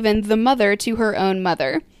 or even the mother to her own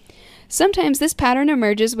mother. Sometimes this pattern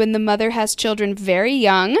emerges when the mother has children very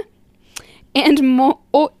young,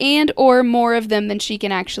 or more of them than she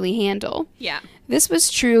can actually handle. Yeah. This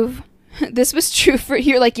was true for,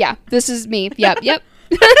 you're like, yeah, this is me. Yep.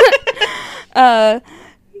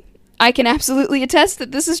 I can absolutely attest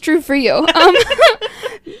that this is true for you.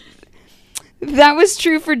 That was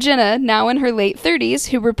true for Jenna, now in her late 30s,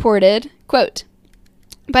 who reported, quote,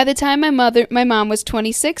 "By the time my mom was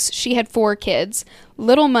 26, she had 4 kids,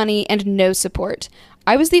 little money, and no support.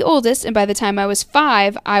 I was the oldest, and by the time I was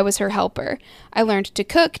 5, I was her helper. I learned to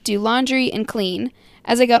cook, do laundry, and clean.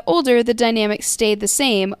 As I got older, the dynamic stayed the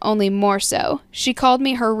same, only more so. She called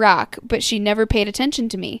me her rock, but she never paid attention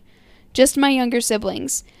to me. Just my younger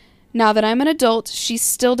siblings. Now that I'm an adult, she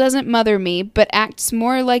still doesn't mother me, but acts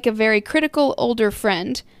more like a very critical older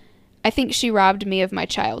friend. I think she robbed me of my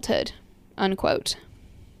childhood." Unquote.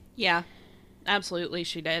 Yeah, absolutely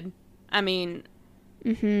she did. I mean...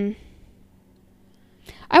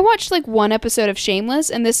 I watched, like, one episode of Shameless,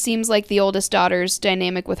 and this seems like the oldest daughter's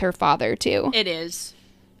dynamic with her father, too. It is.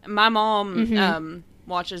 My mom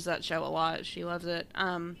watches that show a lot. She loves it.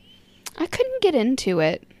 I couldn't get into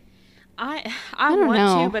it. I don't want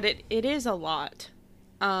know. to, but it is a lot.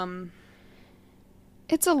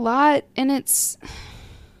 It's a lot, and it's...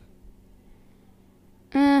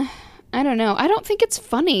 I don't know. I don't think it's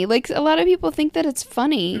funny. Like, a lot of people think that it's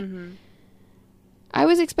funny. I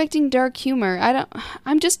was expecting dark humor.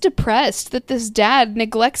 I'm just depressed that this dad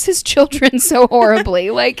neglects his children so horribly.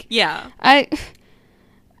 Like, yeah. I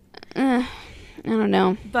don't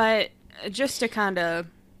know. But just to kind of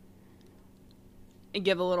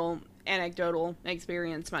give a little anecdotal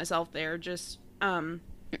experience myself there, just,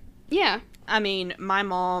 yeah. I mean, my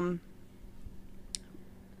mom,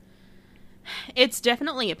 it's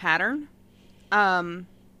definitely a pattern.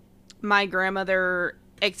 My grandmother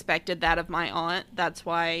expected that of my aunt. That's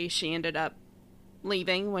why she ended up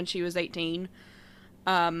leaving when she was 18.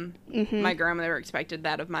 My grandmother expected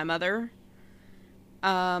that of my mother.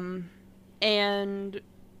 And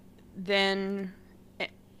then,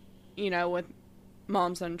 with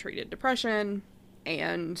mom's untreated depression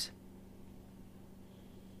and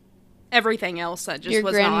everything else that just your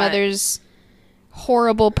was grandmother's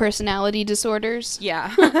horrible personality disorders.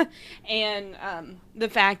 Yeah. And the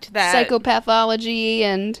fact that psychopathology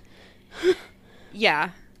and yeah.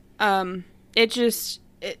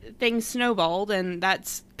 Things snowballed, and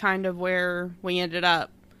that's kind of where we ended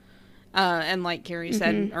up. And like Carrie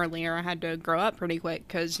said earlier, I had to grow up pretty quick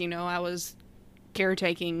because, you know, I was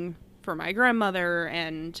caretaking for my grandmother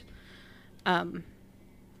and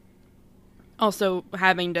also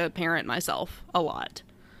having to parent myself a lot.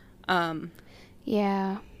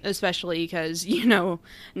 Yeah. Especially because, you know,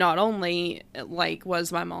 not only, like,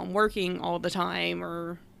 was my mom working all the time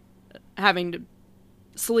or having to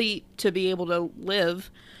sleep to be able to live,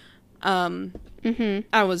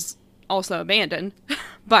 I was also abandoned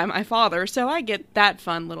by my father, so I get that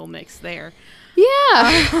fun little mix there.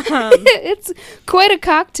 Yeah. It's quite a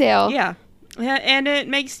cocktail. Yeah. And it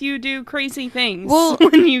makes you do crazy things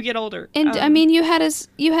when you get older. And I mean, you had a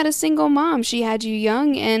single mom. She had you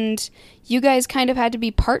young, and you guys kind of had to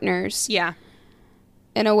be partners. Yeah.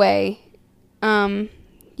 In a way.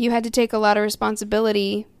 You had to take a lot of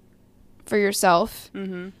responsibility for yourself.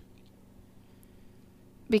 Mm-hmm.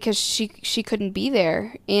 Because she couldn't be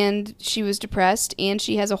there, and she was depressed, and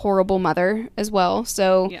she has a horrible mother as well.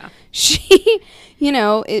 So yeah. She, you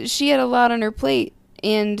know, she had a lot on her plate,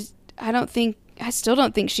 and I still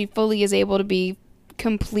don't think she fully is able to be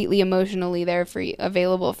completely emotionally there for you,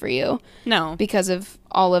 available for you. No. Because of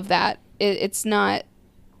all of that. It's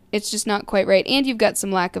just not quite right. And you've got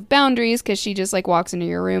some lack of boundaries because she just, like, walks into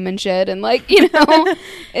your room and shit. And, like, you know,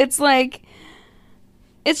 it's like,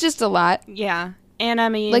 it's just a lot. Yeah. And I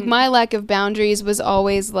mean, like, my lack of boundaries was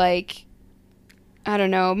always, like, I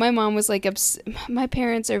don't know. My mom was, like, my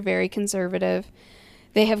parents are very conservative.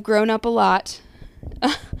 They have grown up a lot.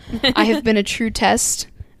 I have been a true test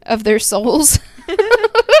of their souls.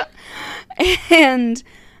 And,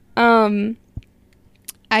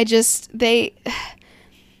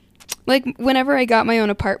 like, whenever I got my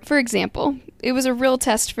own apartment, for example, it was a real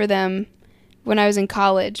test for them when I was in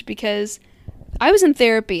college because I was in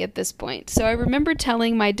therapy at this point. So I remember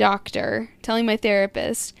telling my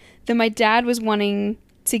therapist, that my dad was wanting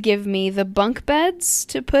to give me the bunk beds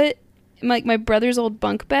to put, like, my brother's old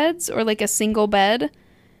bunk beds, or, like, a single bed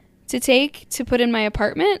to put in my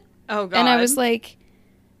apartment. Oh, God. And I was like,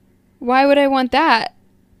 why would I want that?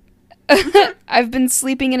 I've been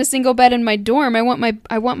sleeping in a single bed in my dorm. I want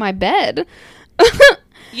my bed.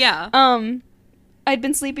 Yeah. I'd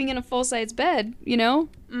been sleeping in a full-size bed, you know,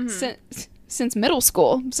 since middle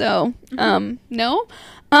school. So, no.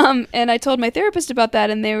 And I told my therapist about that,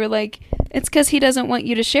 and they were like, it's because he doesn't want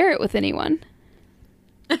you to share it with anyone.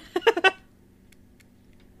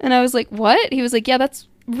 And I was like, what? He was like, yeah, that's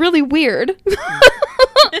really weird.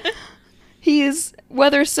 He is,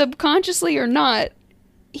 whether subconsciously or not,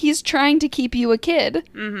 he's trying to keep you a kid.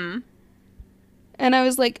 Mm-hmm. And I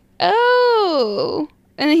was like, oh.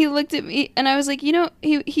 And he looked at me, and I was like, you know,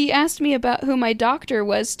 he asked me about who my doctor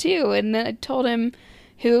was, too. And then I told him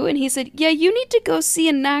who, and he said, yeah, you need to go see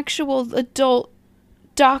an actual adult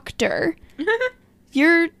doctor.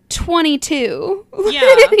 You're 22.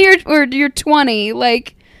 Yeah. You're 20.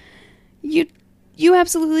 Like, you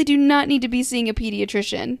absolutely do not need to be seeing a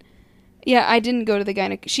pediatrician. Yeah, I didn't go to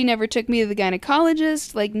the she never took me to the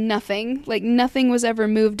gynecologist, like, nothing. Like, nothing was ever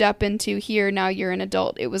moved up into, here, now you're an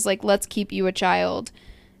adult. It was like, let's keep you a child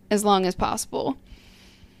as long as possible.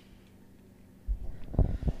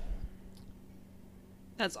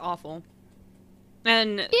 That's awful.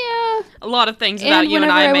 And yeah, a lot of things about you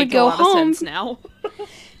and I make a lot of sense now.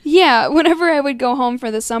 Yeah, whenever I would go home for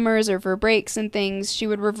the summers or for breaks and things, she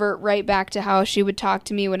would revert right back to how she would talk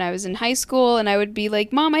to me when I was in high school, and I would be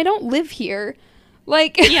like, Mom, I don't live here.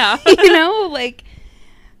 Like, yeah. You know, like,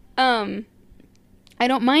 I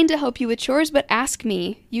don't mind to help you with chores, but ask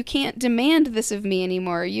me. You can't demand this of me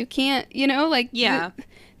anymore. You can't, you know, like, yeah.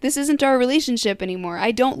 This isn't our relationship anymore.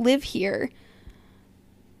 I don't live here.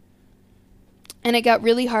 And it got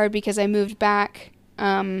really hard because I moved back,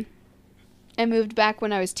 when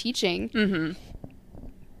I was teaching. Mm-hmm.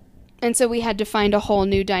 And so we had to find a whole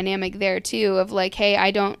new dynamic there, too, of like, hey,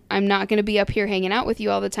 I'm not going to be up here hanging out with you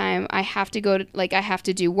all the time. I have to I have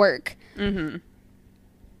to do work. Mm-hmm.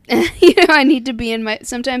 You know, I need to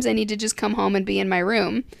sometimes I need to just come home and be in my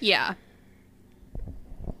room. Yeah.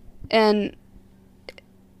 And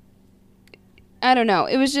I don't know.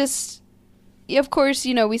 It was just, of course,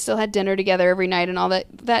 you know, we still had dinner together every night and all that.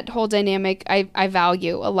 That whole dynamic I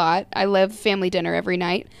value a lot. I love family dinner every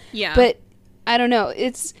night. Yeah. But I don't know.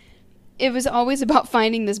 It was always about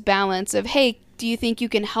finding this balance of, hey, do you think you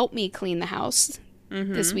can help me clean the house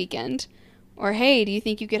this weekend? Or, hey, do you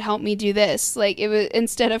think you could help me do this? Like, it was,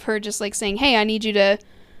 instead of her just, like, saying, hey, I need you to,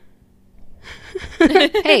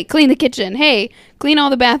 hey, clean the kitchen. Hey, clean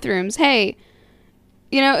all the bathrooms. Hey,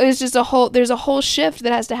 you know, it was just there's a whole shift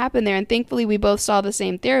that has to happen there. And thankfully, we both saw the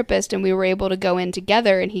same therapist, and we were able to go in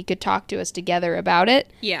together, and he could talk to us together about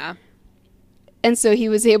it. Yeah. And so he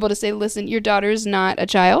was able to say, listen, your daughter's not a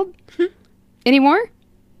child anymore,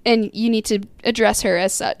 and you need to address her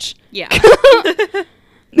as such. Yeah.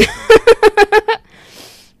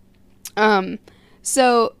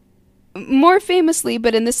 So, more famously,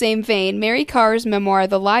 but in the same vein, Mary Karr's memoir,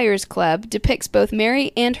 The Liars Club, depicts both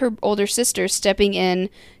Mary and her older sister stepping in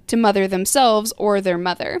to mother themselves or their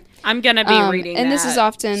mother. I'm going to be reading and that this is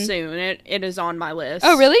often soon. It is on my list.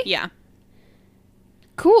 Oh, really? Yeah.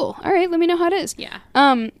 Cool. All right, let me know how it is. Yeah.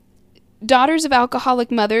 Daughters of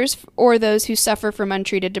alcoholic mothers or those who suffer from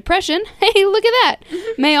untreated depression, hey, look at that,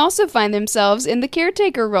 may also find themselves in the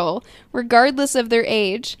caretaker role, regardless of their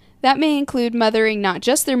age. That may include mothering not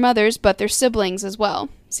just their mothers, but their siblings as well.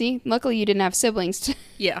 See, luckily you didn't have siblings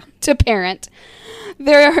to parent.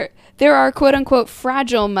 There are quote-unquote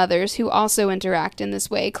fragile mothers who also interact in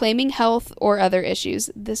this way, claiming health or other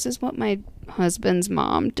issues. This is what my husband's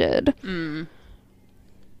mom did.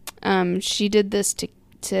 She did this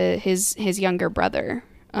to his younger brother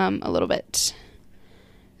a little bit.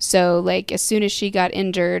 So, like, as soon as she got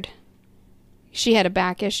injured, she had a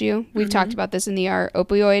back issue. We've talked about this in our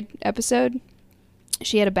opioid episode.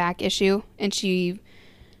 She had a back issue, and she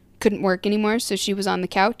couldn't work anymore, so she was on the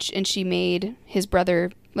couch, and she made his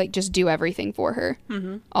brother, like, just do everything for her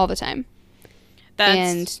all the time.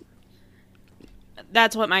 That's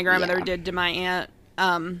what my grandmother did to my aunt.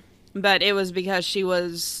 But it was because she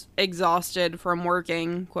was exhausted from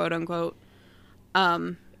working, quote unquote.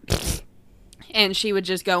 And she would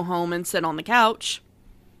just go home and sit on the couch,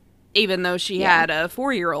 even though she had a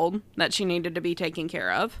 4-year-old that she needed to be taken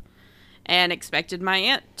care of, and expected my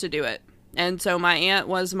aunt to do it. And so my aunt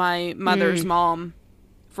was my mother's mom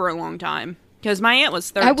for a long time, because my aunt was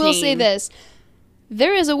 13. I will say this.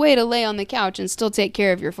 There is a way to lay on the couch and still take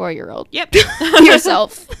care of your 4-year-old. Yep.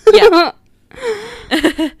 Yourself. Yeah.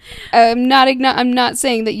 I'm not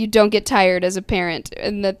saying that you don't get tired as a parent,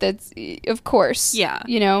 and that's of course. Yeah.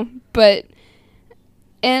 You know, but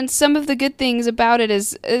and some of the good things about it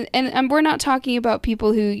is, and we're not talking about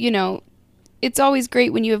people who, you know, it's always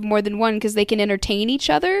great when you have more than one because they can entertain each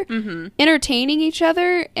other. Entertaining each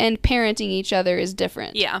other and parenting each other is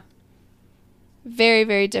different. Yeah. Very,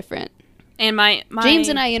 very different. And my James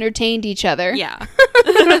and I entertained each other. Yeah.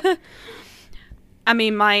 I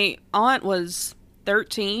mean, my aunt was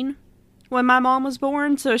 13 when my mom was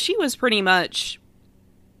born, so she was pretty much,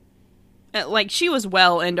 like, she was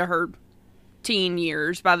well into her teen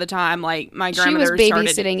years by the time, like, my grandmother she was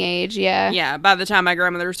babysitting age, yeah. Yeah, by the time my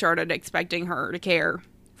grandmother started expecting her to care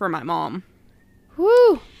for my mom.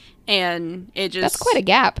 Woo! And it just... That's quite a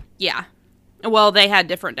gap. Yeah. Well, they had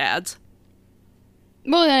different dads.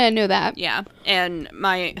 Well, I know that. Yeah. And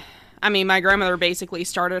my grandmother basically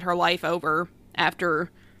started her life over after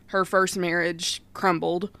her first marriage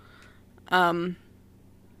crumbled. And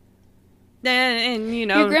you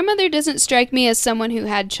know... Your grandmother doesn't strike me as someone who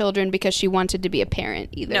had children because she wanted to be a parent,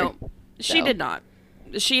 either. No, she did not.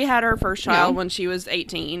 She had her first child when she was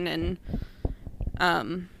 18,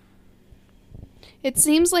 and... It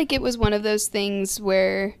seems like it was one of those things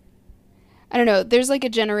where... I don't know, there's like a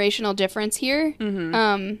generational difference here.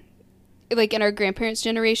 Like in our grandparents'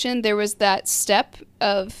 generation, there was that step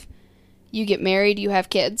of you get married, you have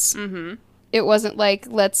kids. It wasn't like,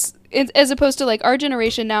 as opposed to like our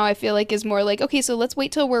generation now, I feel like is more like, okay, so let's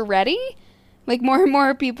wait till we're ready. Like more and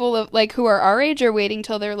more people of like who are our age are waiting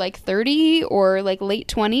till they're like 30 or like late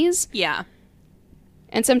 20s. Yeah.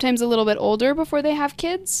 And sometimes a little bit older before they have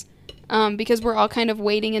kids. Because we're all kind of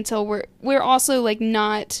waiting until we're also like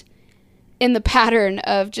not in the pattern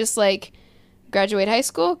of just like graduate high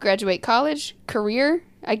school, graduate college, career.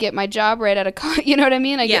 I get my job right out of college. You know what I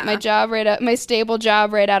mean? I get my job my stable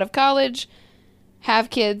job right out of college, have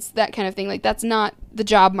kids, that kind of thing. Like that's not the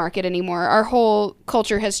job market anymore. Our whole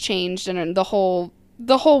culture has changed, and the whole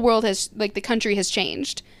world has, like, the country has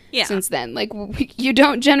changed since then. Like you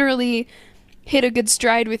don't generally hit a good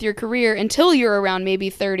stride with your career until you're around maybe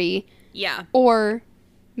 30. Yeah. Or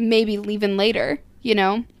maybe even later, you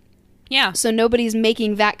know? Yeah. So nobody's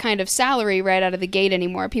making that kind of salary right out of the gate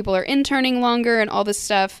anymore. People are interning longer and all this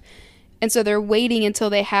stuff. And so they're waiting until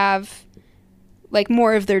they have, like,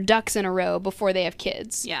 more of their ducks in a row before they have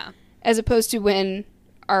kids. Yeah. As opposed to when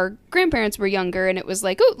our grandparents were younger and it was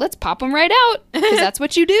like, oh, let's pop them right out because that's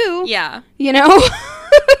what you do. Yeah. You know?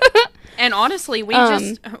 And honestly,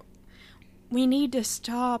 we need to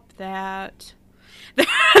stop that.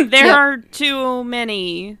 There are too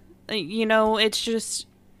many. You know, it's just...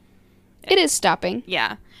 It is stopping.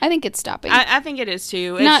 Yeah. I think it's stopping. I think it is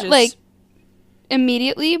too. It's not just... like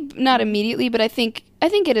not immediately, but I think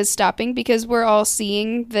it is stopping because we're all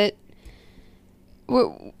seeing that.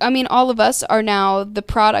 All of us are now the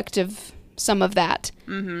product of some of that.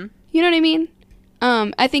 Mm-hmm. You know what I mean?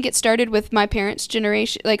 I think it started with my parents'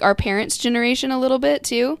 generation, like our parents' generation a little bit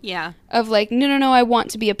too. Yeah. Of like, no, I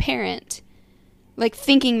want to be a parent. Like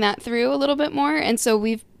thinking that through a little bit more. And so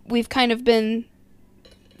we've kind of been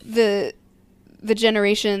the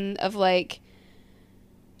generation of like,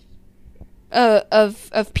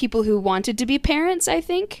 of people who wanted to be parents, I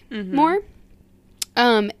think, more.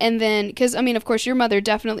 And then, because, I mean, of course, your mother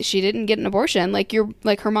definitely, she didn't get an abortion. Like,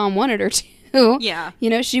 her mom wanted her to. Yeah. You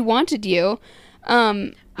know, she wanted you.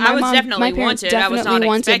 I was definitely wanted. I was not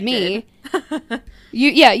wanted expected. Me.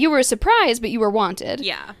 You were a surprise, but you were wanted.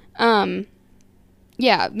 Yeah.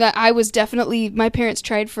 Yeah, I was definitely, my parents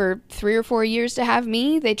tried for 3 or 4 years to have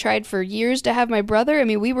me. They tried for years to have my brother. I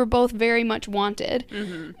mean, we were both very much wanted.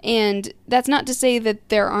 Mm-hmm. And that's not to say that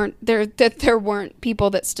there weren't people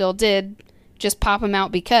that still did just pop them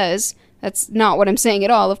out because. That's not what I'm saying at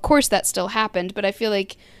all. Of course that still happened, but I feel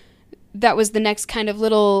like that was the next kind of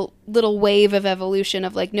little wave of evolution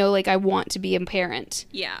of like, no, like I want to be a parent.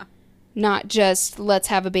 Yeah. Not just let's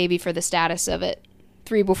have a baby for the status of it.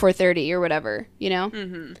 3 before 30 or whatever, you know?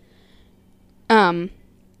 Mm-hmm. And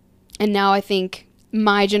now I think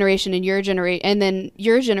my generation and your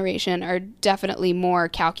generation are definitely more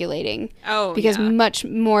calculating. Oh, because much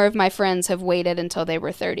more of my friends have waited until they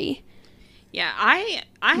were 30. Yeah, I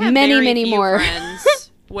have many few more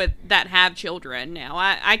friends that have children now.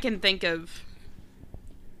 I can think of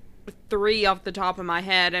 3 off the top of my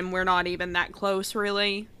head, and we're not even that close,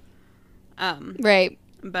 really. Right.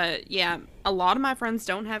 But yeah, a lot of my friends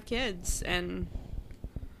don't have kids, and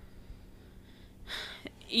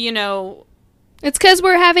you know, it's because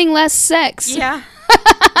we're having less sex. Yeah,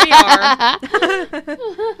 we are.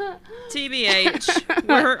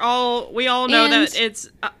 TBH, we all know that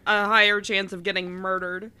it's a higher chance of getting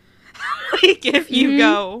murdered, like if you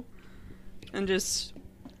go and just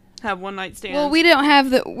have one night stands. Well, we don't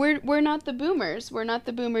have we're not the boomers. We're not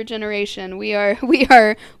the boomer generation.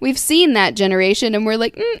 We've seen that generation and we're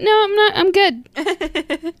like, no, I'm not, I'm good.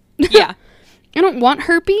 Yeah. I don't want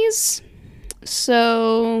herpes.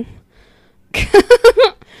 So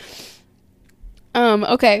okay. I'm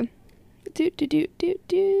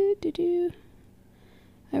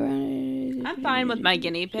fine with my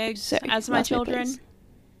guinea pigs. Sorry, as my children. My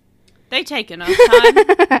they take enough time.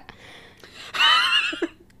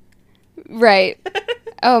 Right.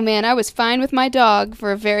 Oh, man, I was fine with my dog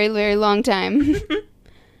for a very, very long time. And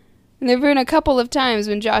there have been a couple of times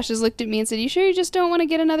when Josh has looked at me and said, you sure you just don't want to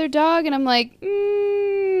get another dog? And I'm like,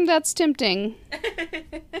 that's tempting.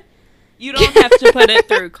 You don't have to put it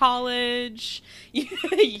through college.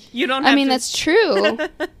 You don't have that's true.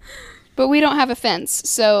 But we don't have a fence,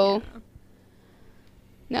 so...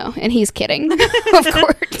 Yeah. No, and he's kidding, of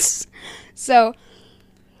course. So...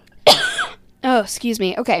 Oh, excuse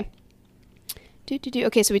me. Okay.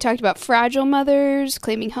 Okay, so we talked about fragile mothers,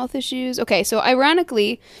 claiming health issues. Okay, so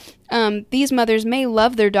ironically, these mothers may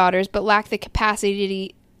love their daughters, but lacked the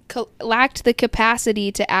capacity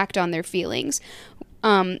to act on their feelings.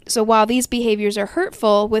 So while these behaviors are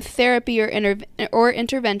hurtful, with therapy or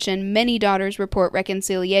intervention, many daughters report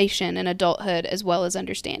reconciliation in adulthood as well as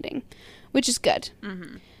understanding, which is good.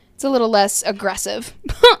 Mm-hmm. It's a little less aggressive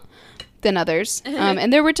than others.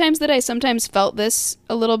 And there were times that I sometimes felt this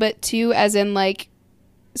a little bit too, as in like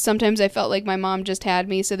sometimes I felt like my mom just had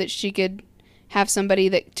me so that she could have somebody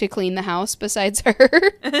to clean the house besides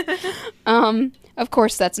her. Of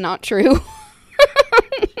course that's not true.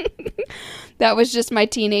 That was just my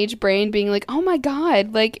teenage brain being like, oh my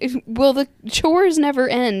God, like, will the chores never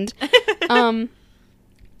end?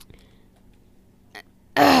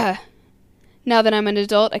 Now that I'm an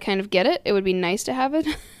adult, I kind of get it. It would be nice to have it,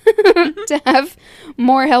 to have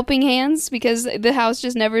more helping hands because the house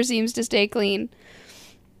just never seems to stay clean.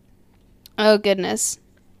 Oh, goodness.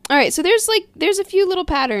 All right, so there's a few little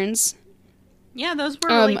patterns. Yeah, those were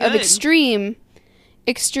really good. Of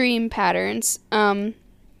extreme patterns.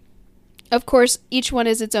 Of course, each one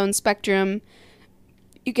is its own spectrum.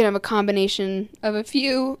 You can have a combination of a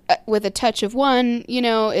few with a touch of one. You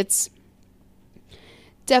know, it's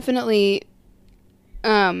definitely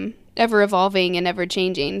ever evolving and ever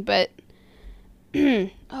changing. But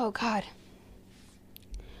oh God,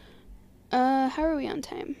 how are we on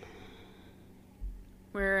time?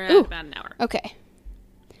 We're at about an hour. Okay.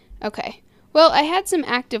 Well, I had some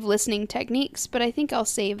active listening techniques, but I think I'll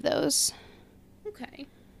save those. Okay.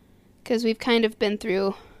 Because we've kind of been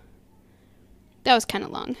through... That was kind of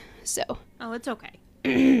long, so... Oh, it's okay.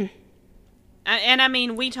 And I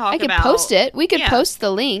mean, we talk about... I could post it. We could post the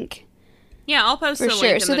link. Yeah, I'll post the link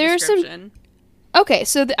in the description. Okay,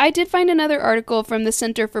 so I did find another article from the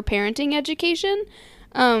Center for Parenting Education.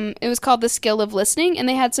 It was called The Skill of Listening, and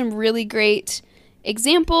they had some really great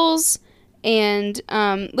examples and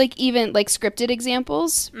even scripted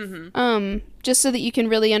examples, just so that you can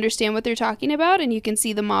really understand what they're talking about and you can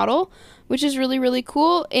see the model, which is really, really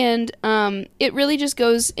cool. And it really just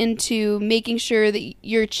goes into making sure that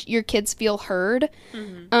your kids feel heard.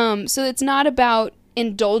 So it's not about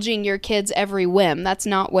indulging your kids' every whim. That's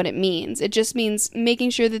not what it means. It just means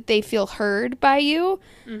making sure that they feel heard by you,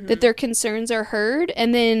 that their concerns are heard,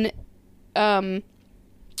 and then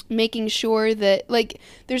making sure that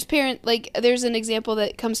there's an example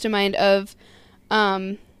that comes to mind of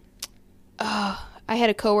I had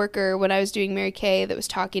a coworker when I was doing Mary Kay that was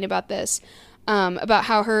talking about this, about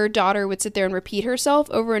how her daughter would sit there and repeat herself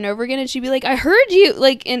over and over again, and she'd be like, I heard you,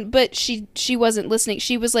 but she wasn't listening.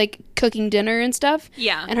 She was cooking dinner and stuff,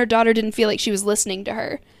 and her daughter didn't feel like she was listening to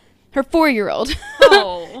her. Her 4-year-old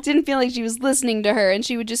didn't feel like she was listening to her, and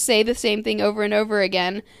she would just say the same thing over and over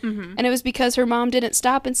again. And it was because her mom didn't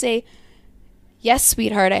stop and say, yes,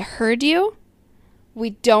 sweetheart, I heard you.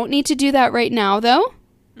 We don't need to do that right now, though.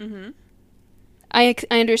 I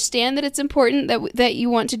understand that it's important that you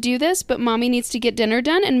want to do this, but mommy needs to get dinner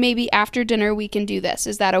done, and maybe after dinner we can do this.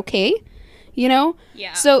 Is that okay? Yeah.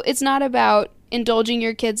 So it's not about indulging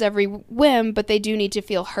your kids' every whim, but they do need to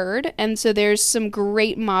feel heard. And so there's some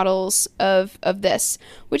great models of this,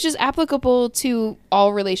 which is applicable to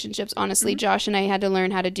all relationships. Honestly, Josh and I had to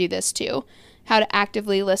learn how to do this too. How to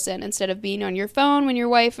actively listen instead of being on your phone when your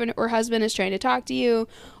wife or husband is trying to talk to you,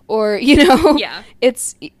 or,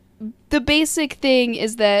 it's the basic thing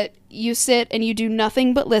is that you sit and you do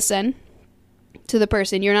nothing but listen to the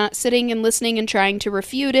person. You're not sitting and listening and trying to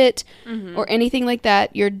refute it or anything like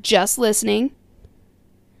that. You're just listening,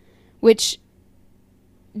 which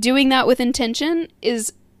doing that with intention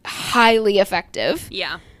is highly effective.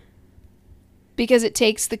 Yeah. Because it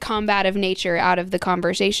takes the combative nature out of the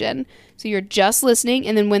conversation. So you're just listening,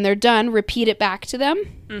 and then when they're done, repeat it back to them.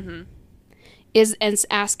 And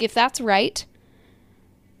ask if that's right.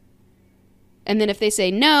 And then if they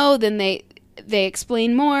say no, then they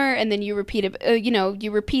explain more, and then you repeat it.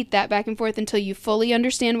 You repeat that back and forth until you fully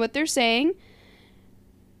understand what they're saying.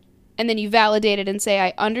 And then you validate it and say,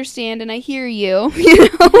 I understand and I hear you.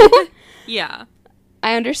 Yeah.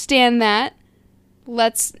 I understand that.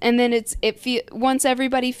 And then once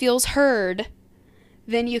everybody feels heard,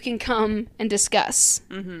 then you can come and discuss,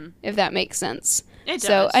 if that makes sense. It does.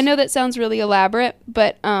 So I know that sounds really elaborate,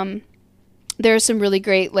 but there are some really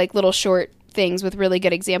great little short things with really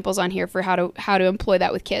good examples on here for how to employ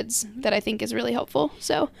that with kids that I think is really helpful.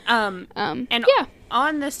 So on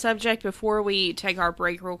this subject, before we take our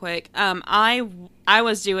break real quick, I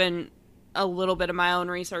was doing a little bit of my own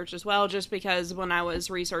research as well, just because when I was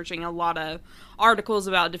researching, a lot of articles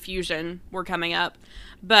about diffusion were coming up,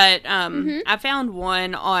 but I found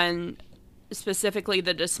one on specifically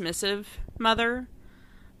the dismissive mother.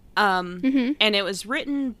 And it was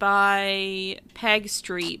written by Peg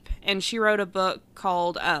Streep, and she wrote a book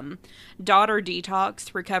called Daughter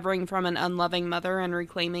Detox: Recovering from an Unloving Mother and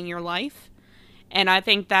Reclaiming Your Life. And I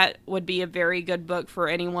think that would be a very good book for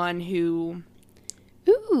anyone who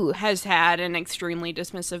has had an extremely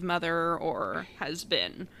dismissive mother, or has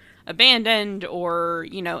been abandoned, or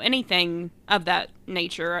anything of that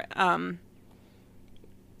nature.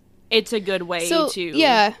 It's a good way to...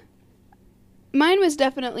 Yeah. Mine was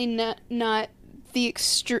definitely not the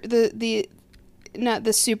not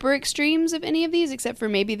the super extremes of any of these, except for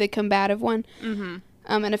maybe the combative one, and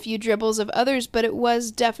a few dribbles of others. But it was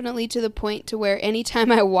definitely to the point to where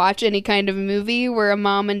anytime I watch any kind of movie where a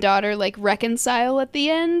mom and daughter reconcile at the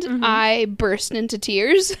end, I burst into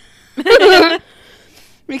tears because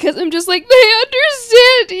I'm just like, they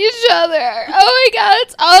understand each other. Oh my god,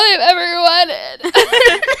 it's all I've ever wanted.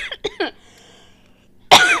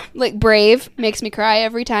 Brave makes me cry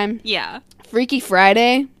every time. Yeah. Freaky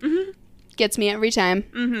Friday gets me every time.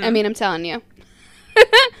 I mean, I'm telling you.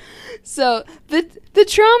 So the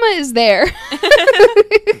trauma is there.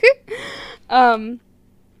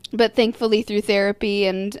 But thankfully through therapy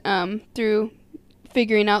and through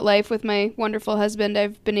figuring out life with my wonderful husband,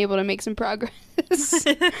 I've been able to make some progress.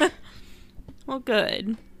 Well,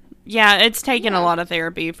 good. Yeah, it's taken a lot of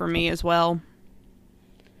therapy for me as well.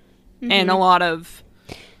 And a lot of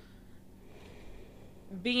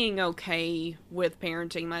being okay with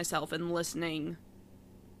parenting myself and listening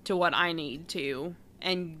to what I need to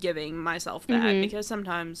and giving myself that, because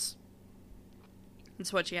sometimes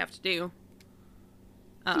it's what you have to do.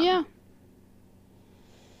 Yeah.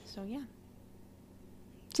 So, yeah.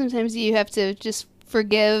 Sometimes you have to just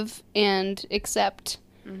forgive and accept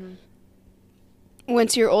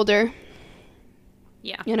once you're older.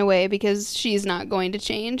 Yeah. in a way, because she's not going to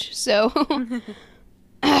change. So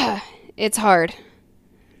it's hard.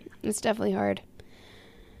 It's definitely hard.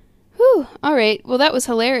 Whew. All right. Well, that was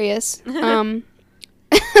hilarious.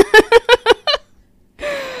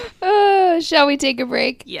 Shall we take a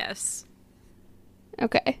break? Yes.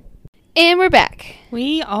 Okay. And we're back.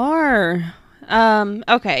 We are.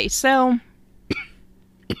 Okay, so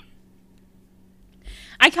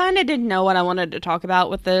I kind of didn't know what I wanted to talk about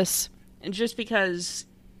with this, just because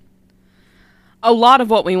a lot of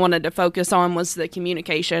what we wanted to focus on was the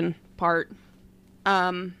communication part.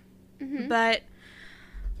 But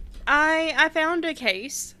I found a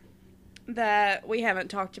case that we haven't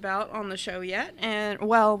talked about on the show yet, and,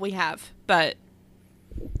 well, we have, but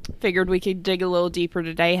figured we could dig a little deeper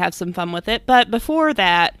today, have some fun with it. But before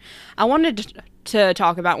that, I wanted to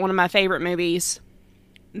talk about one of my favorite movies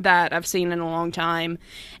that I've seen in a long time,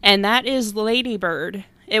 and that is Lady Bird.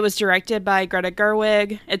 It was directed by Greta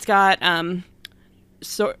Gerwig. It's got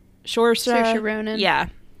Saoirse Ronan. Yeah,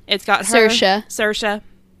 it's got her. Saoirse.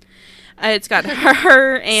 It's got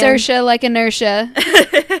her and Saoirse like inertia.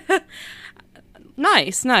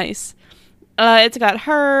 Nice. It's got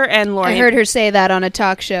her and Laurie. I heard her say that on a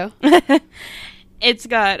talk show. It's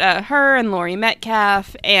got her and Laurie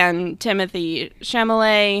Metcalf and Timothy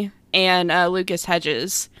Chalamet and Lucas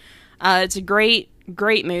Hedges. It's a great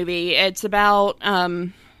movie. It's about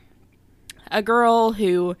a girl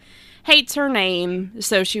who hates her name,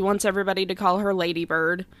 so she wants everybody to call her Lady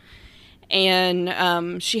Bird.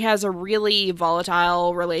 And she has a really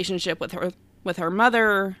volatile relationship with her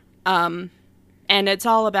mother. And it's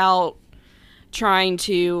all about trying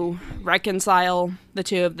to reconcile the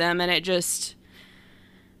two of them, and it just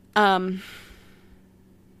I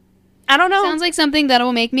don't know. Sounds like something that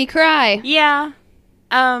will make me cry. Yeah.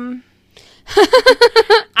 I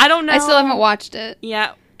don't know. I still haven't watched it.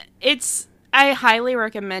 Yeah. I highly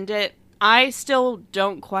recommend it. I still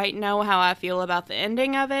don't quite know how I feel about the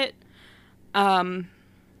ending of it. But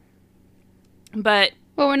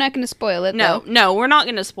well, we're not going to spoil it, though. No, we're not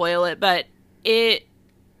going to spoil it, but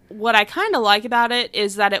what I kind of like about it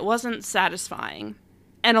is that it wasn't satisfying.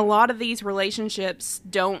 And a lot of these relationships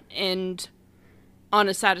don't end on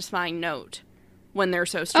a satisfying note when they're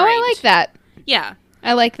so strained. Oh, I like that. Yeah.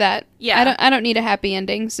 I like that. Yeah. I don't need a happy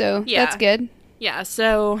ending, so that's good. Yeah,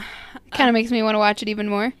 so kind of makes me want to watch it even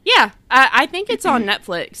more. Yeah. I think it's on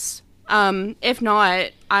Netflix. If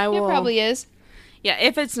not, I will. It probably is. Yeah,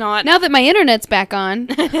 if it's not, now that my internet's back on.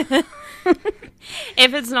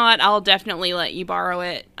 If it's not, I'll definitely let you borrow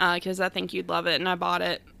it, because I think you'd love it, and I bought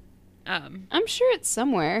it. I'm sure it's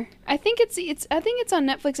somewhere. I think it's on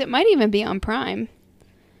Netflix. It might even be on Prime.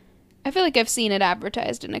 I feel like I've seen it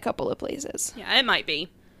advertised in a couple of places. Yeah, it might be.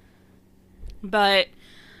 But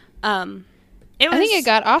I think it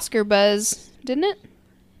got Oscar buzz, didn't it?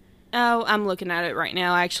 Oh, I'm looking at it right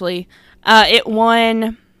now, actually. It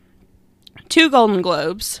won 2 Golden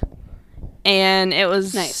Globes, and it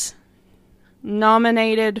was nice.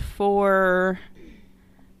 Nominated for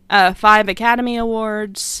 5 Academy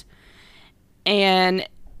Awards, and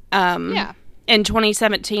in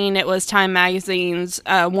 2017 it was Time Magazine's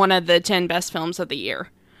one of the 10 best films of the year.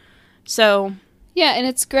 So yeah, and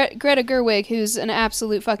it's Greta Gerwig, who's an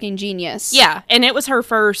absolute fucking genius. Yeah, and it was her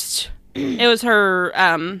first. It was her.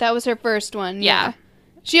 That was her first one. Yeah,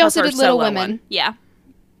 she also did Little Women. One. Yeah,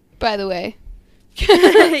 by the way.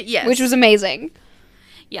 Yes, which was amazing.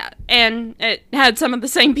 Yeah, and it had some of the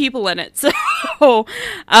same people in it, so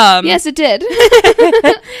yes, it did.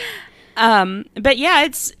 But yeah,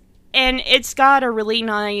 it's got a really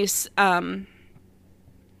nice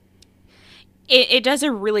it does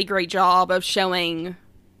a really great job of showing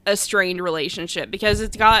a strained relationship, because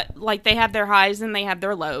it's got, like, they have their highs and they have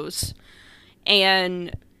their lows,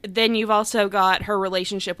 and then you've also got her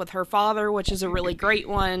relationship with her father, which is a really great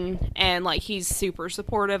one, and like he's super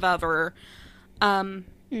supportive of her. And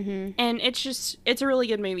it's a really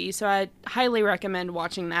good movie, so I highly recommend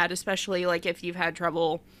watching that, especially like if you've had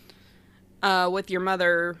trouble with your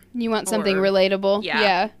mother. You want something relatable.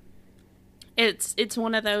 Yeah. It's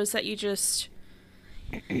one of those that you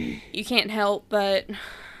can't help but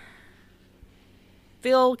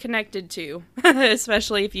feel connected to,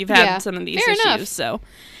 especially if you've had some of these issues. Enough. So,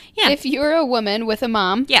 yeah. If you're a woman with a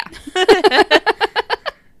mom. Yeah.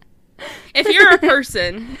 If you're a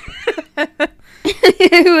person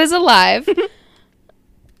who is alive.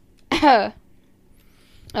 Oh,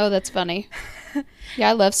 that's funny. Yeah,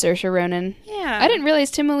 I love Saoirse Ronan. Yeah. I didn't realize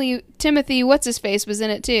Timothy what's-his-face was in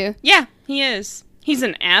it, too. Yeah, he is. He's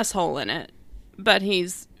an asshole in it, but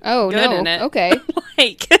he's good in it. Okay.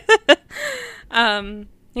 Like,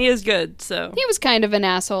 He is good, so. He was kind of an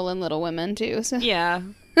asshole in Little Women, too. So. Yeah.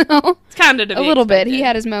 It's kind of to be a little expected. bit. He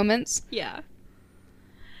had his moments. Yeah.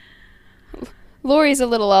 Laurie's a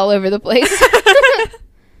little all over the place.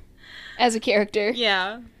 As a character.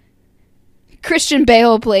 Yeah. Christian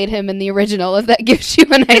Bale played him in the original, if that gives you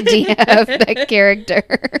an idea of that character.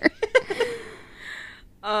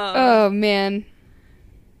 Oh, man.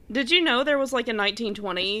 Did you know there was like a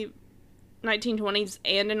 1920s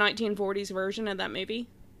and a 1940s version of that movie?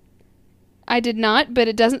 I did not, but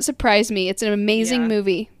it doesn't surprise me. It's an amazing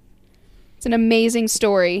movie. It's an amazing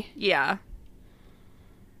story. Yeah.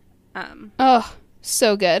 Oh,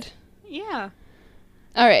 so good. Yeah.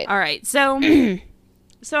 All right. So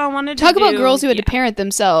I wanted to talk about girls who had to parent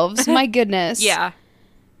themselves. My goodness. Yeah.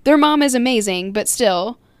 Their mom is amazing, but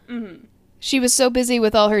still. Mm-hmm. She was so busy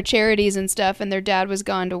with all her charities and stuff, and their dad was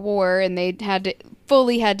gone to war, and they had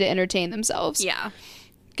to entertain themselves. Yeah.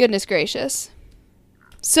 Goodness gracious.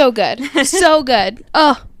 So good. So good.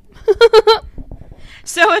 Oh.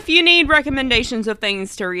 So if you need recommendations of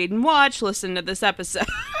things to read and watch, listen to this episode.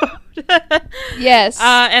 Yes.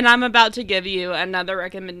 And I'm about to give you another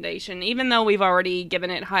recommendation, even though we've already given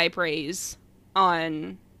it high praise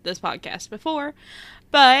on this podcast before.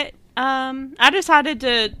 But I decided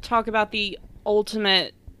to talk about the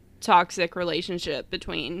ultimate toxic relationship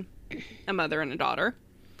between a mother and a daughter,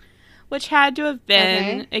 which had to have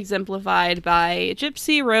been exemplified by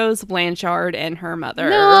Gypsy Rose Blanchard and her mother.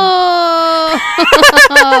 No!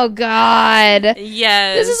 Oh, God.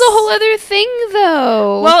 Yes. This is a whole other thing,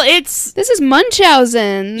 though. Well, this is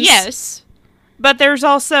Munchausen's. Yes. But there's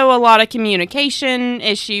also a lot of communication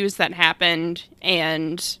issues that happened,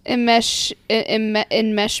 and... enmeshment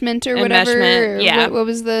or whatever. Enmeshment, yeah. What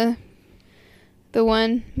was the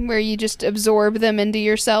one where you just absorb them into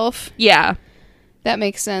yourself? Yeah. That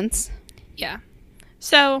makes sense. Yeah.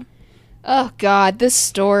 So... Oh, God, this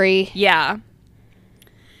story. Yeah.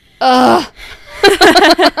 Ugh.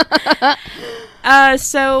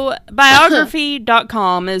 So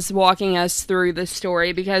biography.com is walking us through this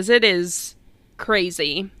story because it is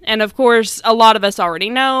crazy. And of course, a lot of us already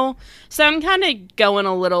know. So I'm kind of going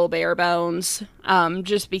a little bare bones,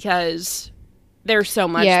 just because there's so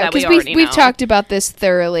much that we already know. We've talked about this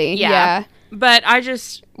thoroughly. Yeah. But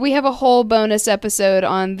we have a whole bonus episode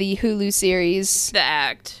on the Hulu series. The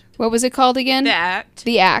Act. What was it called again? The Act.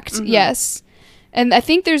 The Act, yes. And I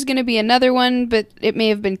think there's going to be another one, but it may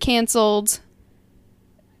have been canceled.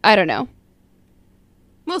 I don't know.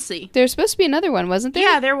 We'll see. There's supposed to be another one, wasn't there?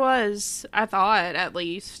 Yeah, there was. I thought, at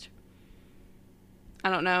least. I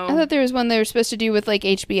don't know. I thought there was one they were supposed to do with, like,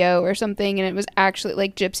 HBO or something, and it was actually,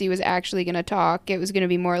 like, Gypsy was actually going to talk. It was going to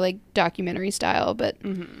be more, like, documentary style, but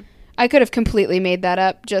I could have completely made that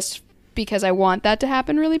up just because I want that to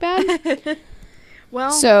happen really bad.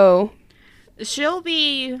 Well, so she'll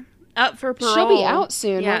be up for parole. She'll be out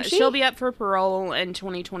soon, yeah, won't she? She'll be up for parole in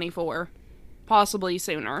 2024. Possibly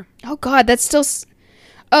sooner. Oh, God, that's still...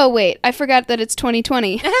 Oh, wait, I forgot that it's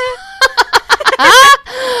 2020.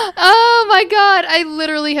 Oh, my God, I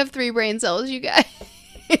literally have 3 brain cells, you guys.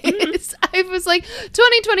 I was like,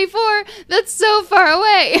 2024, that's so far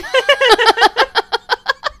away.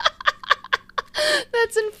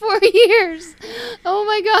 That's in 4 years. Oh,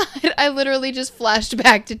 my God, I literally just flashed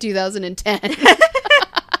back to 2010.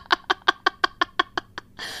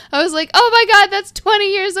 I was like, oh my God, that's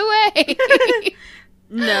 20 years away.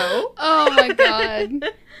 No. Oh my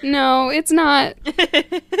God. No, it's not.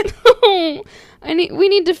 We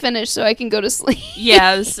need to finish so I can go to sleep.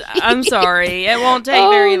 Yes, I'm sorry. It won't take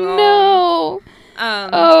very long. No.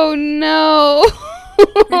 Oh no.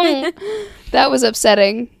 That was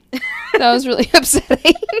upsetting. That was really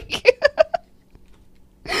upsetting.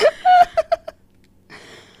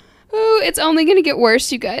 Oh, it's only going to get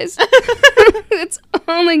worse, you guys. It's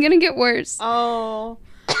only going to get worse. Oh.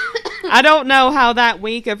 I don't know how that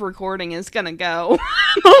week of recording is going to go.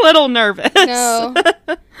 I'm a little nervous. No.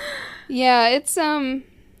 Yeah, it's going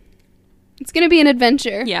to be an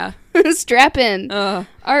adventure. Yeah. Strap in. All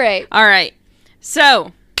right.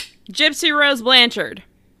 So, Gypsy Rose Blanchard.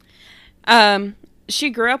 She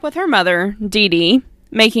grew up with her mother, Dee Dee,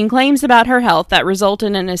 making claims about her health that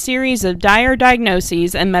resulted in a series of dire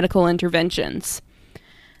diagnoses and medical interventions.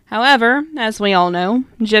 However, as we all know,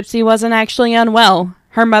 Gypsy wasn't actually unwell.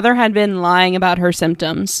 Her mother had been lying about her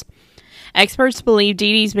symptoms. Experts believe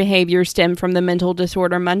Dee Dee's behavior stemmed from the mental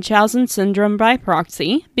disorder Munchausen syndrome by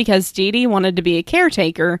proxy. Because Dee Dee wanted to be a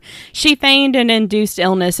caretaker, she feigned and induced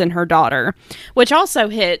illness in her daughter, which also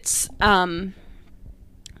hits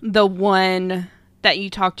the one that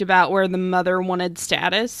you talked about where the mother wanted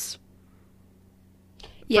status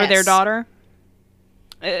for their daughter.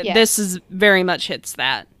 Yeah. This is very much hits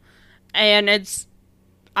that. And it's,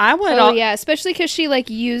 I would... yeah, especially because she, like,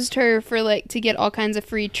 used her for, like, to get all kinds of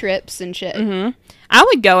free trips and shit. Mm-hmm. I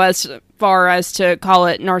would go as far as to call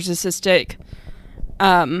it narcissistic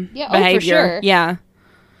behavior. Oh, for sure. Yeah.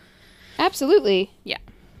 Absolutely. Yeah.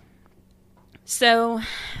 So,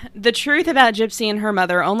 the truth about Gypsy and her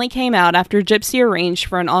mother only came out after Gypsy arranged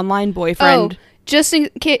for an online boyfriend. Oh, just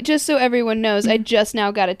so everyone knows, I just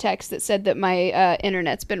now got a text that said that my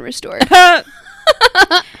internet's been restored.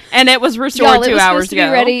 And it was restored 2 hours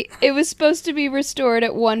ago. It was supposed to be restored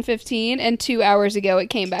at 1:15, and 2 hours ago it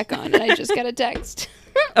came back on, and I just got a text.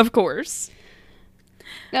 Of course.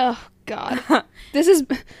 Oh, God. This is...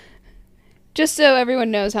 Just so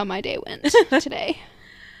everyone knows how my day went today.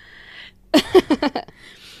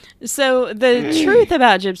 So, the truth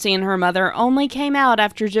about Gypsy and her mother only came out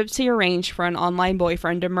after Gypsy arranged for an online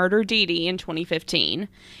boyfriend to murder Dee Dee in 2015.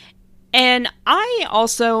 And I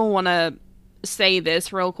also want to say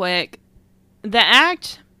this real quick. The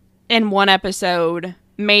act in one episode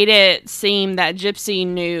made it seem that Gypsy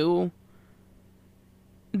knew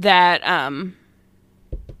that,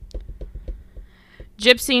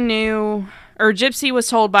 Gypsy was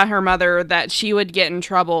told by her mother that she would get in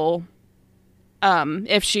trouble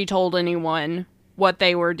if she told anyone what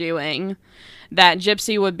they were doing, that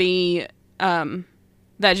Gypsy would be, that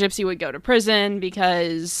Gypsy would go to prison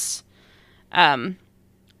because,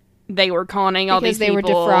 they were conning all these people. Because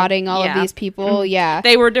they were defrauding all of these people, yeah.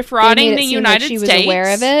 They were defrauding the United States. She States. was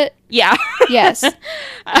aware of it. Yeah. Yes.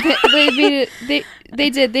 They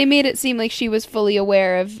did. They made it seem like she was fully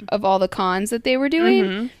aware of all the cons that they were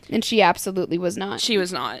doing, and she absolutely was not. She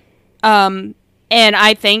was not. And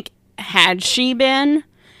I think had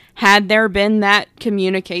there been that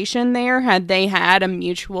communication there, had they had a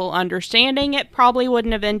mutual understanding, it probably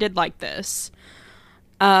wouldn't have ended like this.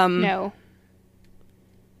 No.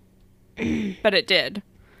 But it did.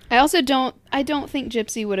 I don't think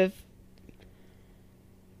Gypsy would have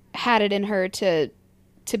had it in her to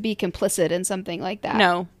be complicit in something like that.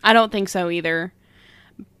 No, I don't think so either.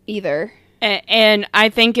 And I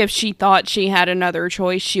think if she thought she had another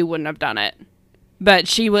choice, she wouldn't have done it. But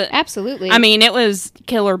she would... Absolutely. I mean, it was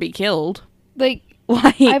kill or be killed. Like,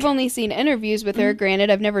 I've only seen interviews with her.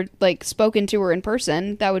 Granted, I've never, like, spoken to her in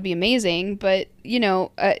person. That would be amazing. But, you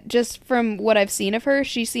know, just from what I've seen of her,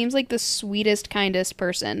 she seems like the sweetest, kindest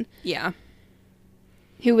person. Yeah.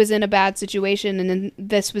 Who was in a bad situation, and then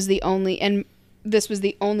this was the only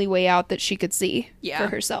way out that she could see for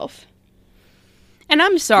herself. And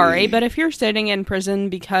I'm sorry, but if you're sitting in prison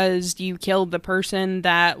because you killed the person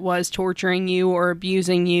that was torturing you or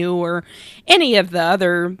abusing you or any of the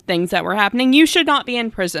other things that were happening, you should not be in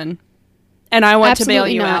prison. And I want Absolutely to bail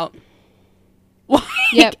you not. out.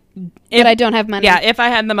 Yep. But I don't have money. Yeah, if I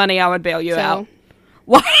had the money, I would bail you out.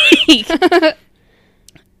 Like,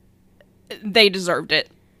 they deserved it.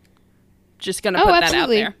 Just gonna put that out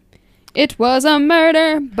there. It was a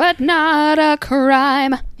murder, but not a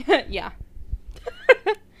crime. Yeah.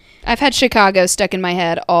 I've had Chicago stuck in my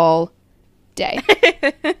head all day.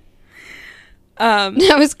 I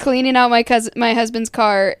was cleaning out my husband's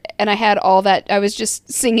car, and I had all that. I was just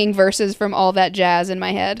singing verses from All That Jazz in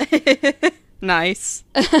my head. Nice.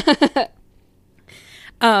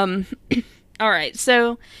 All right.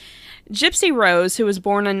 So, Gypsy Rose, who was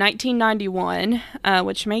born in 1991,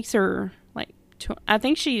 which makes her like, I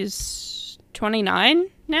think she's 29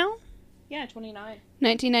 now. Yeah, 29.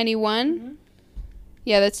 1991. Mm-hmm.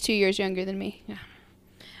 Yeah, that's 2 years younger than me. Yeah.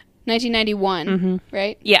 1991,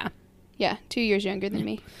 right? Yeah. Yeah, 2 years younger than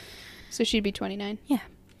me. So she'd be 29.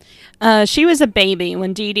 Yeah. She was a baby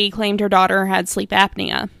when Dee Dee claimed her daughter had sleep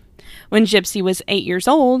apnea. When Gypsy was 8 years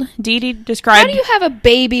old, Dee Dee described... How do you have a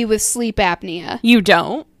baby with sleep apnea? You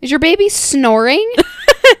don't. Is your baby snoring?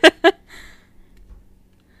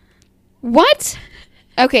 What?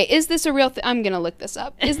 Okay, is this a real thing? I'm going to look this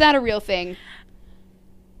up. Is that a real thing?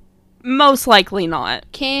 Most likely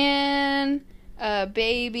not. Can a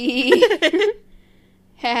baby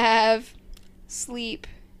have sleep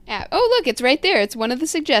apnea? Oh, look, it's right there. It's one of the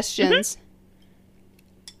suggestions. Mm-hmm.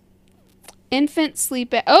 Infant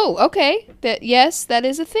sleep Oh, okay. Yes, that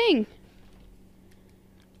is a thing.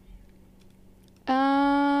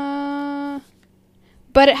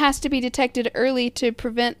 But it has to be detected early to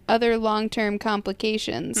prevent other long-term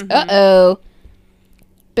complications. Mm-hmm. Uh-oh.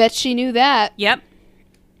 Bet she knew that. Yep.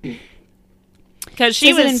 Because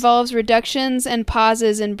it involves reductions and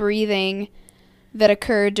pauses in breathing that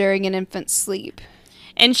occur during an infant's sleep.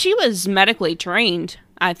 And she was medically trained,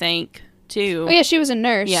 I think, too. Oh, yeah, she was a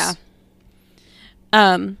nurse. Yeah.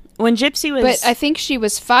 When Gypsy was... But I think she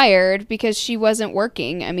was fired because she wasn't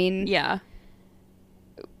working. I mean... Yeah.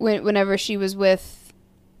 whenever she was with,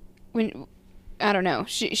 I don't know,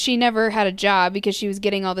 she never had a job because she was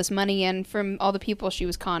getting all this money in from all the people she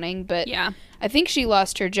was conning, but Yeah. I think she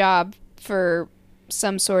lost her job for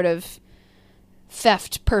some sort of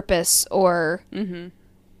theft purpose or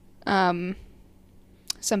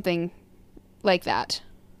something like that.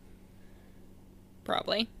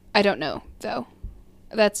 Probably. I don't know, though.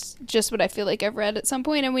 That's just what I feel like I've read at some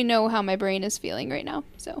point, and we know how my brain is feeling right now,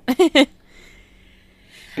 so.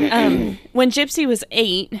 When Gypsy was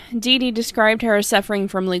 8, Dee Dee described her as suffering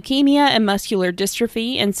from leukemia and muscular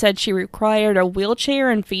dystrophy and said she required a wheelchair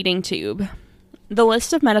and feeding tube. The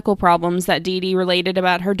list of medical problems that Dee Dee related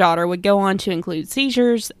about her daughter would go on to include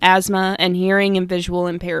seizures, asthma, and hearing and visual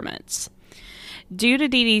impairments. Due to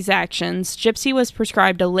Dee Dee's actions, Gypsy was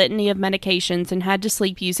prescribed a litany of medications and had to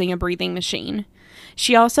sleep using a breathing machine.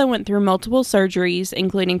 She also went through multiple surgeries,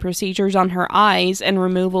 including procedures on her eyes and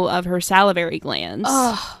removal of her salivary glands.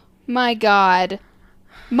 Oh, my God.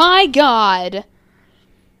 My God.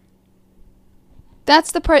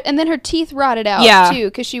 That's the part. And then her teeth rotted out, too,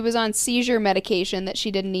 because she was on seizure medication that she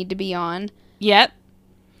didn't need to be on. Yep.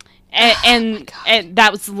 And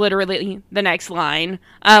that was literally the next line.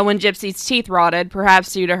 When Gypsy's teeth rotted,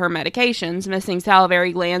 perhaps due to her medications, missing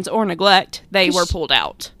salivary glands, or neglect, they were pulled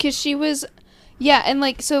out. Because she was... Yeah, and,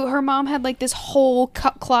 like, so her mom had, like, this whole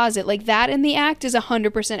closet. Like, that in the act is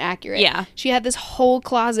 100% accurate. Yeah. She had this whole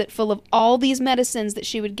closet full of all these medicines that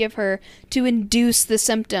she would give her to induce the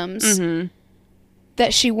symptoms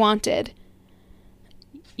that she wanted.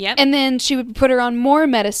 Yep. And then she would put her on more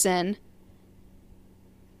medicine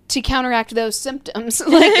to counteract those symptoms.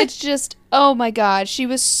 Like, it's just, oh, my God. She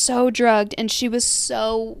was so drugged, and she was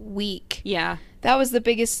so weak. Yeah. That was the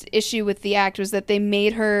biggest issue with the act, was that they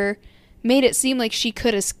made it seem like she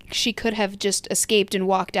could have just escaped and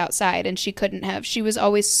walked outside, and she couldn't have. She was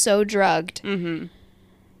always so drugged. Mm-hmm.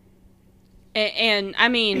 And I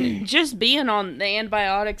mean, just being on the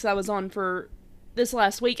antibiotics I was on for this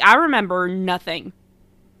last week, I remember nothing.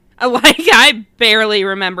 Like, I barely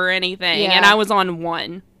remember anything, and I was on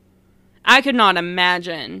one. I could not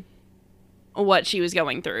imagine what she was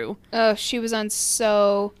going through. Oh, she was on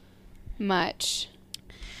so much.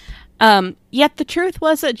 Yet the truth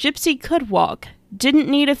was that Gypsy could walk, didn't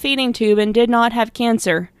need a feeding tube, and did not have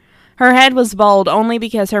cancer. Her head was bald only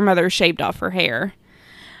because her mother shaved off her hair.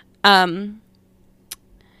 And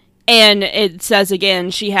it says again,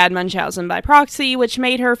 she had Munchausen by proxy, which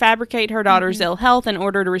made her fabricate her daughter's ill health in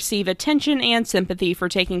order to receive attention and sympathy for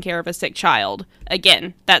taking care of a sick child.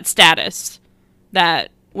 Again, that status that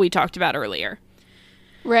we talked about earlier.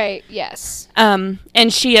 Right, yes. And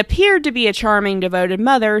she appeared to be a charming, devoted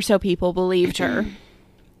mother, so people believed her.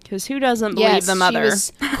 Because who doesn't believe the mother? She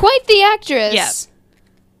was quite the actress.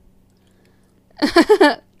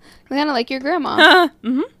 Yeah. Kind of like your grandma.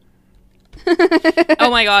 Mm-hmm.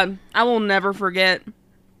 Oh my God. I will never forget.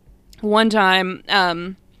 One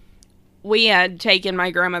time, we had taken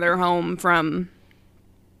my grandmother home from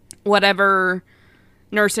whatever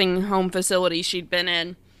nursing home facility she'd been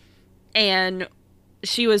in. And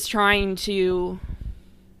she was trying to,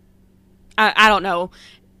 I don't know.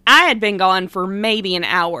 I had been gone for maybe an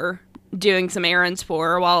hour doing some errands for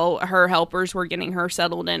her while her helpers were getting her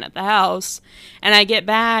settled in at the house. And I get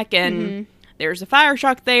back and there's a fire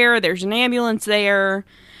truck there. There's an ambulance there.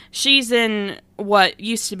 She's in what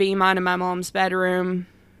used to be mine and my mom's bedroom.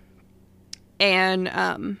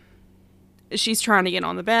 And she's trying to get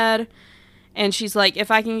on the bed. And she's like, if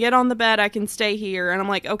I can get on the bed, I can stay here. And I'm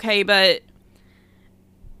like, okay, but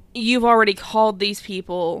you've already called these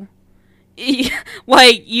people.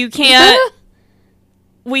 Like, you can't.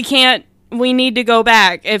 We need to go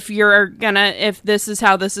back if this is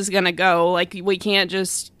how this is gonna go. Like, we can't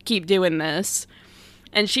just keep doing this.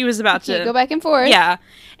 And she was about to go back and forth. Yeah.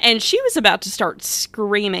 And she was about to start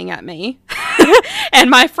screaming at me. And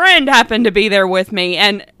my friend happened to be there with me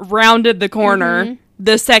and rounded the corner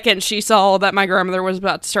the second she saw that my grandmother was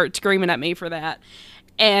about to start screaming at me for that.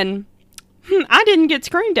 And I didn't get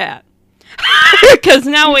screamed at. Because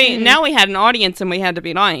now we had an audience and we had to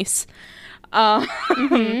be nice.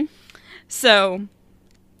 So,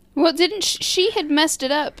 well, didn't she had messed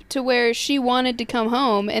it up to where she wanted to come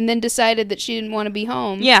home and then decided that she didn't want to be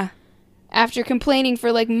home. Yeah. After complaining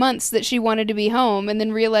for like months that she wanted to be home and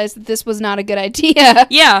then realized that this was not a good idea.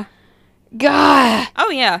 Yeah. God. Oh,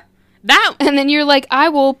 yeah. And then you're like,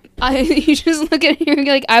 you just look at her and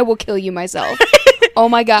you're like, I will kill you myself. Oh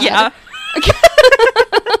my God. Yeah.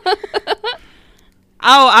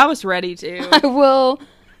 Oh, I was ready to. I will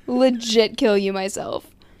legit kill you myself.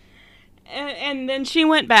 And then she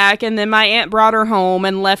went back, and then my aunt brought her home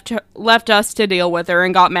and left us to deal with her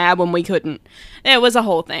and got mad when we couldn't. It was a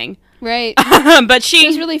whole thing. Right. But she... It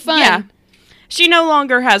was really fun. Yeah. She no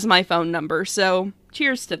longer has my phone number, so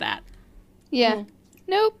cheers to that. Yeah.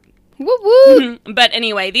 Nope. Woo woo. But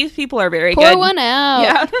anyway, these people are very Pour good. one out.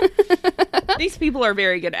 Yeah. These people are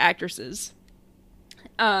very good actresses.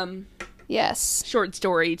 Yes. Short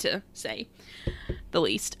story to say the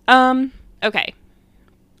least. Okay.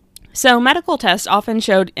 So medical tests often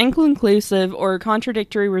showed inconclusive or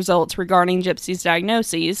contradictory results regarding Gypsy's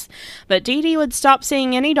diagnoses, but Dee Dee would stop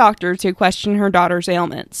seeing any doctor to question her daughter's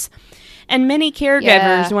ailments. And many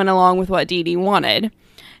caregivers went along with what Dee Dee wanted.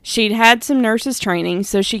 She'd had some nurses training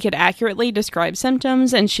so she could accurately describe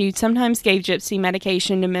symptoms, and she sometimes gave Gypsy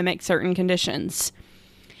medication to mimic certain conditions.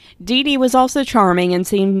 Dee Dee was also charming and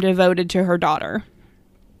seemed devoted to her daughter.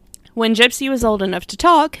 When Gypsy was old enough to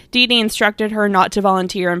talk, Dee Dee instructed her not to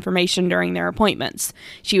volunteer information during their appointments.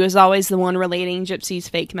 She was always the one relating Gypsy's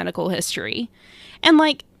fake medical history. And,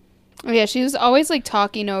 like... Oh, yeah, she was always, like,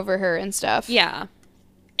 talking over her and stuff. Yeah.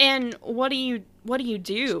 And what do you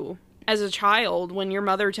do as a child when your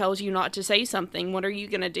mother tells you not to say something? What are you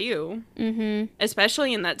going to do? Mm-hmm.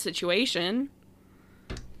 Especially in that situation.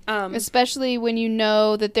 Especially when you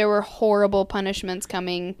know that there were horrible punishments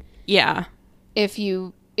coming. Yeah. If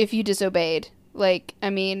you disobeyed. Like, I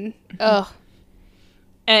mean, ugh.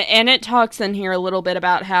 And it talks in here a little bit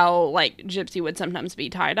about how, like, Gypsy would sometimes be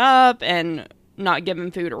tied up and not given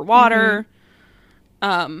food or water.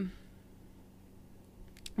 Mm-hmm.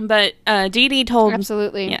 But Dee Dee told...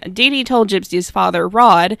 Absolutely. Yeah, Dee Dee told Gypsy's father,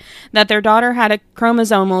 Rod, that their daughter had a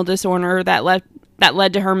chromosomal disorder that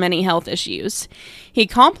led to her many health issues. He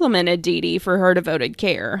complimented Dee Dee for her devoted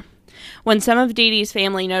care. When some of Dee Dee's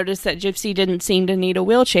family noticed that Gypsy didn't seem to need a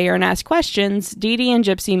wheelchair and asked questions, Dee Dee and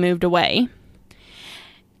Gypsy moved away.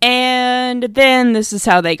 And then, this is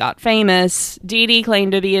how they got famous, Dee Dee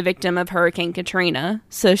claimed to be a victim of Hurricane Katrina,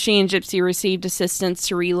 so she and Gypsy received assistance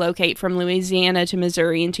to relocate from Louisiana to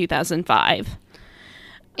Missouri in 2005.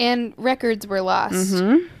 And records were lost.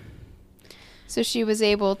 Mm-hmm. So she was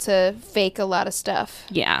able to fake a lot of stuff.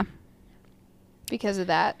 Yeah. Because of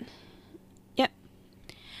that. Yep.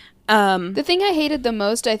 The thing I hated the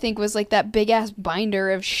most, I think, was, like, that big-ass binder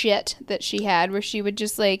of shit that she had, where she would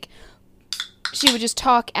just, like... She would just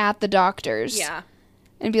talk at the doctors. Yeah.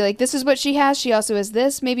 And be like, this is what she has. She also has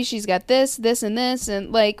this. Maybe she's got this, this, and this. And,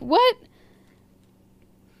 like, what?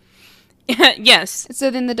 Yes. So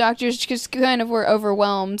then the doctors just kind of were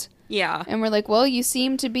overwhelmed. Yeah. And we're like, well, you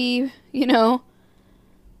seem to be, you know...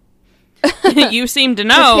 You seem to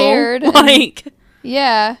know. Prepared. Like...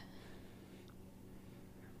 Yeah.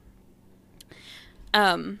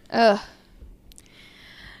 Ugh.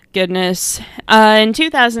 Goodness. In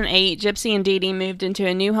 2008, Gypsy and Dee Dee moved into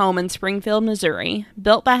a new home in Springfield, Missouri.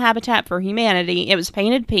 Built by Habitat for Humanity, it was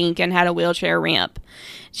painted pink and had a wheelchair ramp.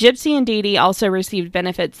 Gypsy and Dee Dee also received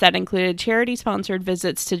benefits that included charity-sponsored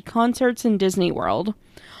visits to concerts in Disney World.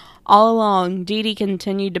 All along, Dee Dee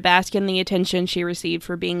continued to bask in the attention she received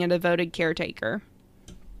for being a devoted caretaker.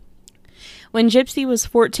 When Gypsy was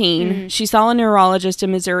 14, she saw a neurologist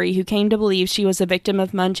in Missouri who came to believe she was a victim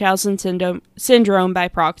of Munchausen syndrome by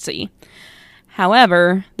proxy.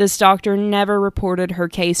 However, this doctor never reported her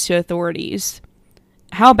case to authorities.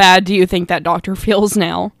 How bad do you think that doctor feels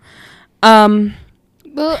now? Well,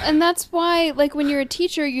 and that's why, like, when you're a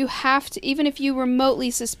teacher, you have to, even if you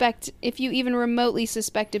even remotely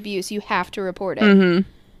suspect abuse, you have to report it. Mm-hmm.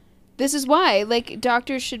 This is why, like,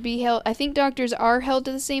 doctors should be held... I think doctors are held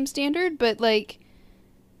to the same standard, but, like...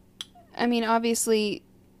 I mean, obviously,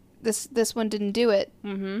 this one didn't do it,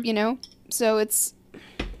 you know? So it's...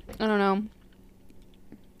 I don't know.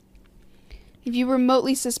 If you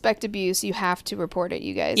remotely suspect abuse, you have to report it,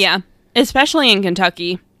 you guys. Yeah. Especially in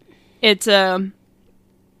Kentucky. It's, I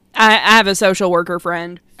have a social worker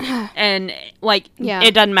friend, and, like,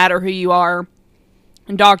 it doesn't matter who you are.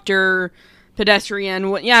 Doctor...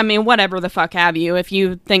 pedestrian, whatever the fuck have you. If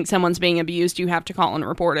you think someone's being abused, you have to call and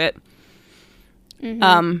report it.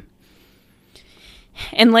 Mm-hmm.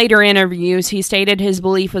 In later interviews, he stated his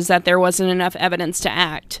belief was that there wasn't enough evidence to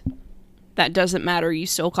act. That doesn't matter, you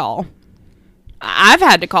still call. I've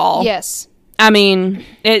had to call. Yes. I mean,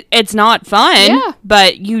 it's not fun,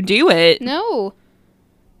 but you do it. No.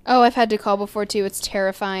 Oh, I've had to call before, too. It's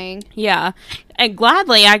terrifying. Yeah. And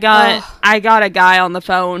gladly, I got a guy on the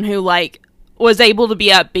phone who, like, was able to be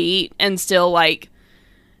upbeat and still, like,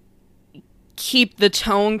 keep the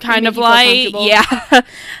tone kind of light. Yeah.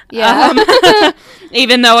 Yeah.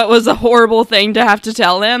 Even though it was a horrible thing to have to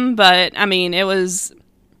tell him. But, I mean,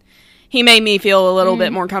 he made me feel a little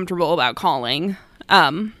bit more comfortable about calling.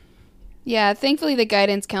 Yeah, thankfully the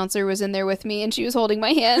guidance counselor was in there with me and she was holding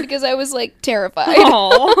my hand because I was like terrified.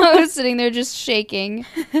 Aw. I was sitting there just shaking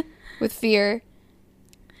with fear.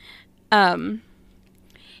 In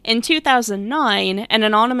 2009, an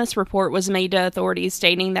anonymous report was made to authorities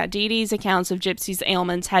stating that Dee Dee's accounts of Gypsy's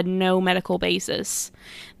ailments had no medical basis.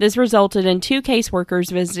 This resulted in 2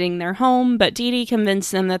 caseworkers visiting their home, but Dee Dee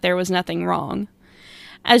convinced them that there was nothing wrong.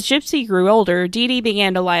 As Gypsy grew older, Dee Dee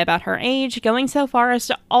began to lie about her age, going so far as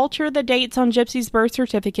to alter the dates on Gypsy's birth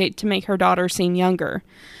certificate to make her daughter seem younger.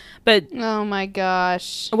 But Oh my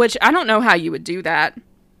gosh. which I don't know how you would do that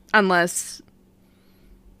unless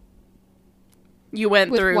you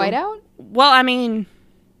went With through whiteout? Well, I mean,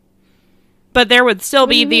 but there would still What do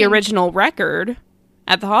be you the mean? original record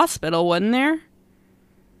at the hospital, wouldn't there?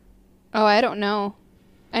 Oh, I don't know.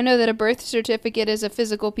 I know that a birth certificate is a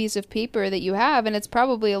physical piece of paper that you have, and it's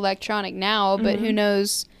probably electronic now, but who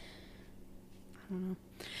knows? I don't know.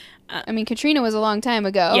 I mean, Katrina was a long time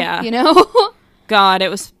ago. Yeah. You know? God, it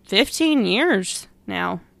was 15 years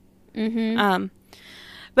now. Mm-hmm.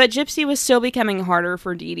 But Gypsy was still becoming harder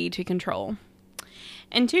for Dee Dee to control.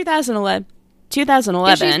 In 2011,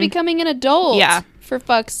 She's becoming an adult. Yeah. For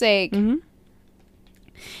fuck's sake. Mhm.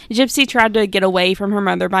 Gypsy tried to get away from her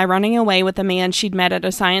mother by running away with a man she'd met at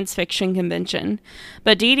a science fiction convention.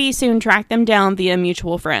 But Dee Dee soon tracked them down via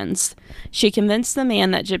mutual friends. She convinced the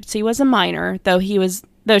man that Gypsy was a minor, though she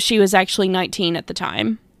was actually 19 at the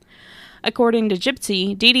time. According to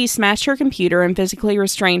Gypsy, Dee Dee smashed her computer and physically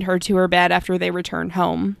restrained her to her bed after they returned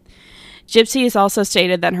home. Gypsy has also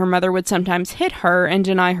stated that her mother would sometimes hit her and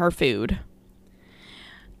deny her food.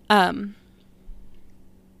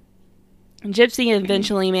 Gypsy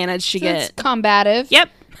eventually managed to So it's get... combative. Yep.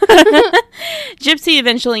 Gypsy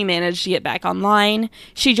eventually managed to get back online.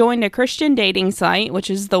 She joined a Christian dating site, which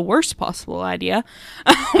is the worst possible idea.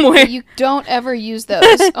 Where, You don't ever use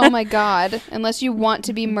those. Oh my god. Unless you want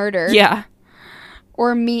to be murdered. yeah,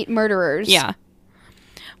 Or meet murderers. yeah.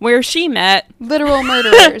 Where she met... Literal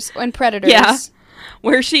murderers and predators. Yeah.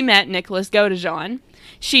 Where she met Nicholas Godejohn.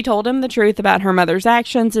 She told him the truth about her mother's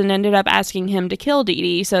actions and ended up asking him to kill Dee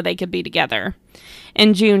Dee so they could be together.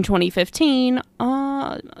 In June 2015,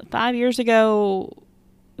 5 years ago,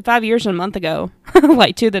 5 years and a month ago,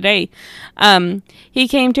 like to the day, he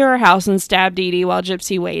came to her house and stabbed Dee Dee while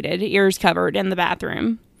Gypsy waited, ears covered, in the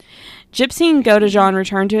bathroom. Gypsy and Godejohn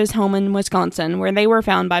returned to his home in Wisconsin, where they were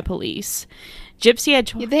found by police. Gypsy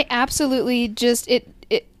had... Yeah, they absolutely just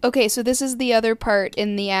okay, so this is the other part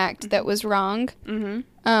in the act that was wrong.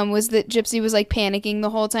 Was that Gypsy was like panicking the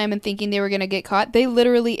whole time and thinking they were gonna get caught. It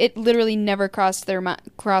literally never crossed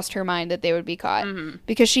her mind that they would be caught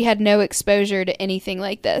because she had no exposure to anything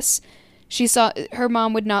like this. She saw her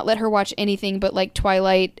mom would not let her watch anything but like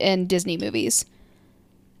Twilight and Disney movies.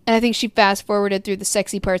 And I think she fast forwarded through the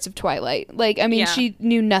sexy parts of Twilight. Like, I mean, Yeah. she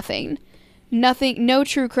knew nothing. Nothing, no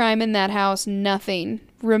true crime in that house, nothing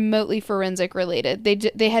remotely forensic related.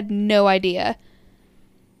 They had no idea.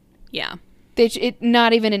 Yeah.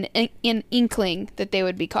 Not even an inkling that they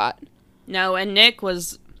would be caught. No, and Nick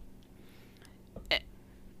was...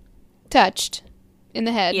 Touched in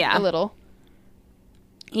the head Yeah. a little.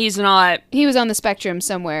 He's not... He was on the spectrum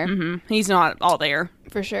somewhere, He's not all there.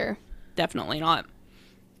 for sure. Definitely not.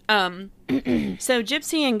 So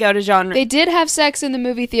Gypsy and Godejohn... They did have sex in the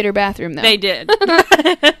movie theater bathroom, though. They did.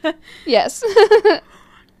 Yes.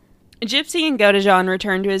 Gypsy and Godejohn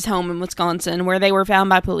returned to his home in Wisconsin, where they were found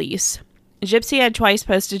by police. Gypsy had twice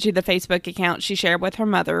posted to the Facebook account she shared with her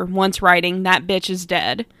mother, once writing, "That bitch is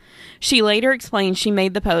dead." She later explained she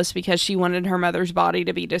made the post because she wanted her mother's body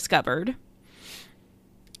to be discovered.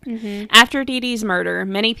 After Dee Dee's murder,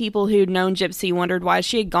 many people who'd known Gypsy wondered why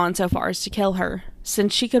she had gone so far as to kill her.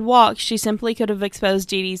 Since she could walk, she simply could have exposed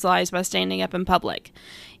Dee Dee's lies by standing up in public.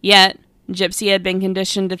 Yet, Gypsy had been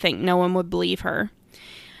conditioned to think no one would believe her.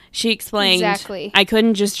 She explained, Exactly. "I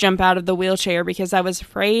couldn't just jump out of the wheelchair because I was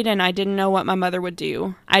afraid and I didn't know what my mother would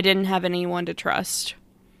do. I didn't have anyone to trust."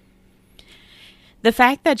 The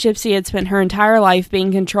fact that Gypsy had spent her entire life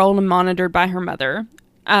being controlled and monitored by her mother.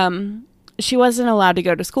 She wasn't allowed to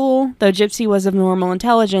go to school. Though Gypsy was of normal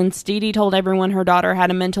intelligence, Dee Dee told everyone her daughter had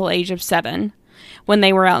a mental age of 7. When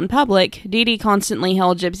they were out in public, Dee Dee constantly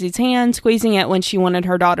held Gypsy's hand, squeezing it when she wanted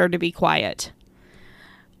her daughter to be quiet.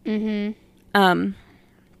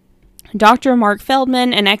 Dr. Mark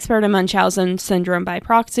Feldman, an expert in Munchausen syndrome by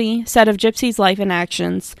proxy, said of Gypsy's life and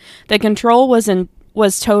actions, the control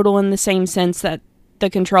was total in the same sense that the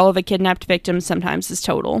control of a kidnapped victim sometimes is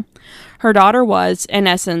total. Her daughter was, in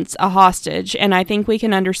essence, a hostage, and I think we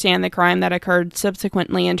can understand the crime that occurred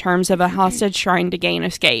subsequently in terms of a hostage trying to gain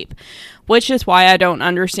escape, which is why I don't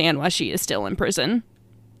understand why she is still in prison.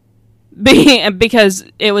 because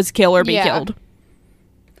it was kill or be Yeah. killed.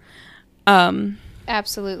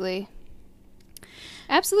 Absolutely.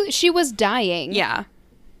 Absolutely. She was dying. Yeah.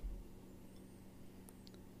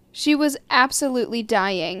 She was absolutely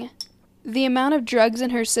dying. The amount of drugs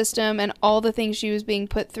in her system and all the things she was being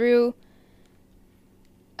put through.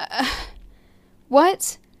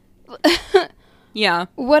 What? Yeah.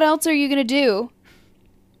 What else are you going to do?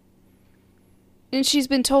 And she's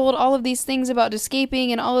been told all of these things about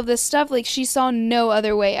escaping and all of this stuff. Like, she saw no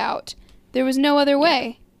other way out. There was no other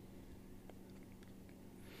way.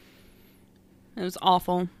 It was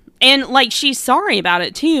awful. And, like, she's sorry about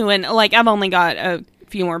it, too. And, like, I've only got a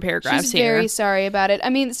few more paragraphs She's here. very sorry about it. I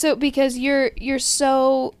mean, so because you're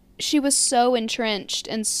so, she was so entrenched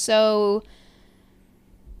and so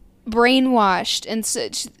brainwashed and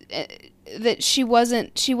such that she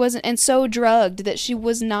wasn't and so drugged that she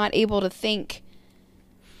was not able to think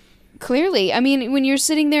clearly. I mean, when you're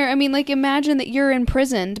sitting there, I mean, like, imagine that you're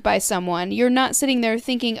imprisoned by someone. You're not sitting there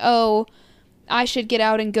thinking, oh, I should get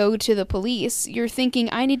out and go to the police. You're thinking,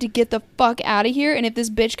 I need to get the fuck out of here, and if this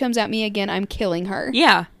bitch comes at me again, I'm killing her.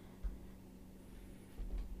 Yeah.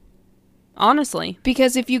 Honestly.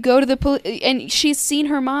 Because if you go to the police, and she's seen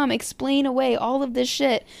her mom explain away all of this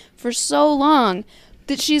shit for so long,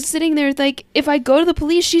 that she's sitting there like, if I go to the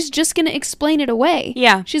police, she's just gonna explain it away.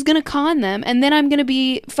 Yeah. She's gonna con them, and then I'm gonna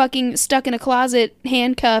be fucking stuck in a closet,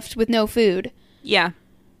 handcuffed with no food. Yeah.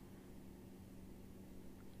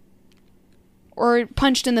 Or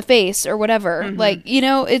punched in the face, or whatever. Mm-hmm. Like, you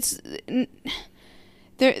know, it's...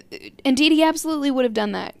 There, and Dee Dee absolutely would have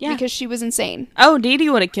done that. Yeah. Because she was insane. Oh, Dee Dee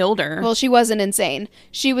would have killed her. Well, she wasn't insane.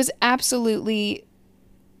 She was absolutely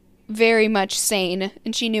very much sane,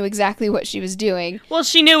 and she knew exactly what she was doing. Well,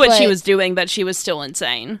 she knew what she but- was doing, but she was still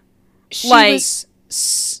insane. She Like- was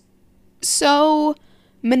so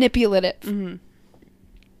manipulative. Mm-hmm.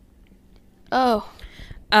 Oh.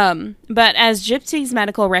 But as Gypsy's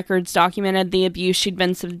medical records documented the abuse she'd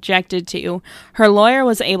been subjected to, her lawyer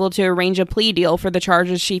was able to arrange a plea deal for the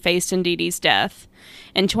charges she faced in Dee Dee's death.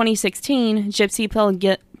 In 2016,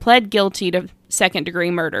 Gypsy pled guilty to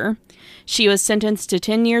second-degree murder. She was sentenced to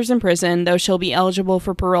 10 years in prison, though she'll be eligible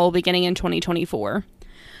for parole beginning in 2024.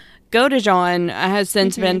 Godejohn has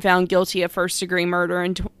since been found guilty of first-degree murder,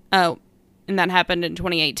 and that happened in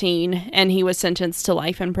 2018, and he was sentenced to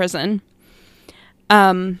life in prison.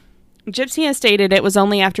 Gypsy has stated it was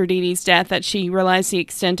only after Dee Dee's death that she realized the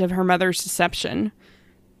extent of her mother's deception.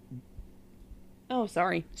 Oh,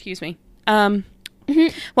 sorry. Excuse me. While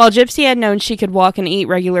Gypsy had known she could walk and eat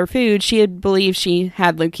regular food, she had believed she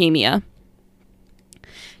had leukemia.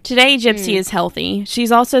 Today, Gypsy is healthy.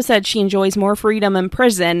 She's also said she enjoys more freedom in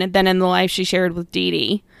prison than in the life she shared with Dee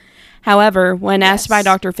Dee. However, when asked by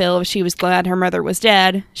Dr. Phil if she was glad her mother was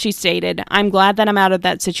dead, she stated, "I'm glad that I'm out of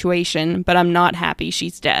that situation, but I'm not happy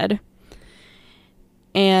she's dead."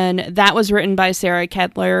 And that was written by Sarah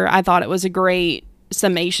Kettler. I thought it was a great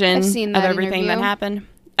summation I've seen of that everything that interview. happened.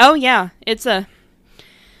 Oh, yeah. It's a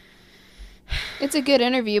good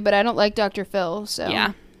interview, but I don't like Dr. Phil, so...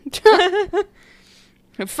 Yeah.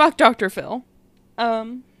 Fuck Dr. Phil.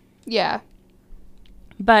 Yeah.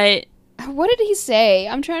 But What did he say?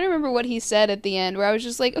 I'm trying to remember what he said at the end, where I was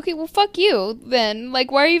just like, okay, well, fuck you, then.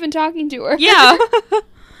 Like, why are you even talking to her? yeah.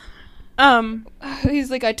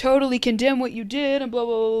 He's like, I totally condemn what you did, and blah,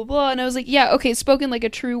 blah, blah, blah, blah. And I was like, yeah, okay, spoken like a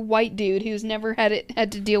true white dude who's never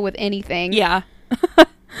had to deal with anything. Yeah.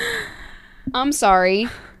 I'm sorry.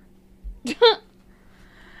 How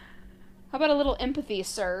about a little empathy,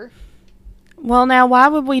 sir? Well, now, why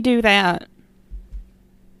would we do that?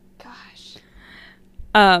 Gosh.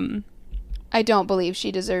 I I don't believe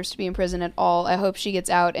she deserves to be in prison at all. I hope she gets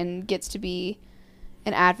out and gets to be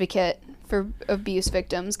an advocate for abuse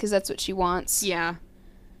victims, because that's what she wants. Yeah.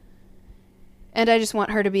 And I just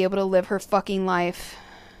want her to be able to live her fucking life.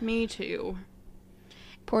 Me too.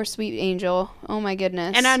 Poor sweet angel. Oh my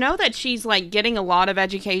goodness. And I know that she's, like, getting a lot of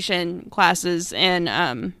education classes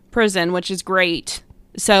in prison, which is great.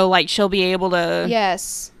 So, like, she'll be able to...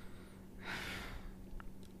 Yes.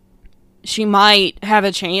 She might have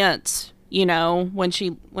a chance, you know, when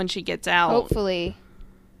she gets out. Hopefully.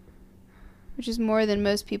 Which is more than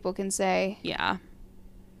most people can say. Yeah.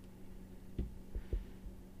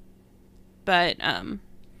 But,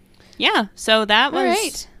 yeah, so that was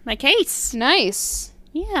right. my case. Nice.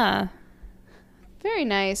 Yeah. Very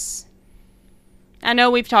nice. I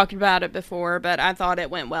know we've talked about it before, but I thought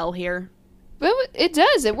it went well here. But it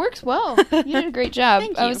does. It works well. You did a great job.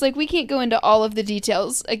 Thank I you. was like, we can't go into all of the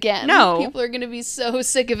details again. No. People are going to be so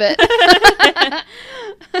sick of it.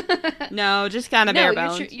 No, just kind of bare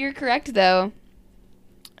bones. You're correct, though.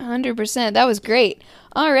 100%. That was great.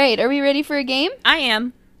 All right, are we ready for a game? I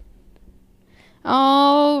am.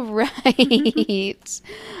 All right.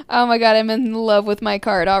 Oh my god, I'm in love with my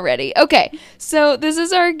card already. Okay, so this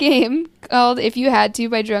is our game called If You Had To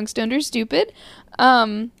by Drunk, Stoned, or Stupid.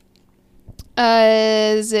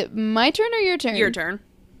 Is it my turn or your turn? Your turn.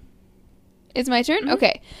 It's my turn? Mm-hmm.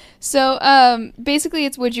 Okay. So, basically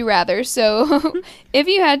it's Would You Rather. So, if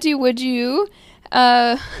you had to, would you...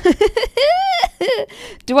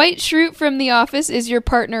 Dwight Schrute from The Office is your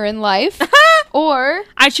partner in life. Or...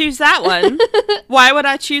 I choose that one. Why would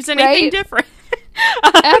I choose anything Right? different?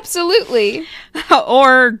 Absolutely.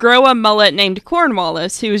 Or grow a mullet named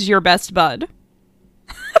Cornwallis, who's your best bud.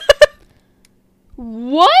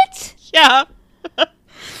 What? Yeah.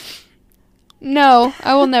 No,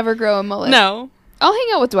 I will never grow a mullet. No. I'll hang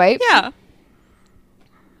out with Dwight. Yeah.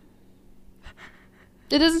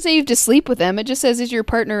 It doesn't say you have to sleep with him. It just says he's your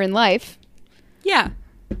partner in life. Yeah.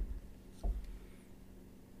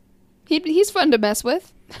 He's fun to mess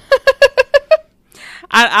with.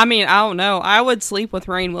 I mean, I don't know. I would sleep with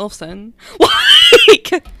Rainn Wilson.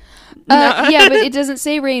 Like, no. Yeah, but it doesn't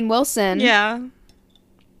say Rainn Wilson. Yeah.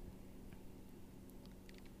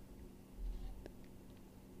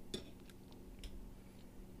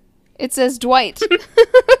 It says Dwight.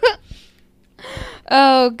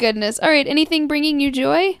 Oh, goodness. All right, anything bringing you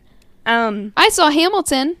joy? I saw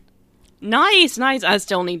Hamilton. Nice. I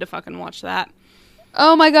still need to fucking watch that.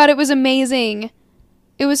 Oh my god, it was amazing.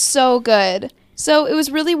 It was so good. So it was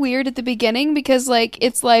really weird at the beginning because, like,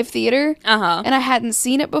 it's live theater. Uh-huh. And I hadn't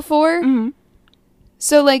seen it before. Mm-hmm.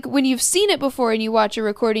 So, like, when you've seen it before and you watch a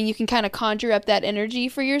recording, you can kind of conjure up that energy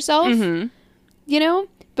for yourself. Mm-hmm. You know?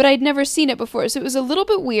 But I'd never seen it before, so it was a little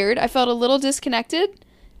bit weird. I felt a little disconnected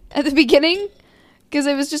at the beginning because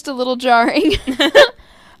it was just a little jarring.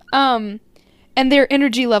 And their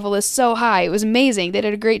energy level is so high. It was amazing. They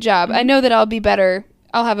did a great job. Mm-hmm. I know that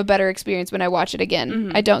I'll have a better experience when I watch it again.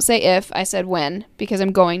 Mm-hmm. I don't say if, I said when, because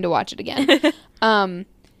I'm going to watch it again.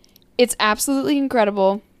 It's absolutely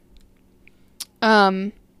incredible.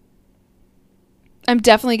 I'm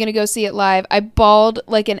definitely going to go see it live. I bawled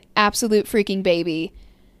like an absolute freaking baby.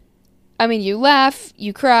 I mean, you laugh,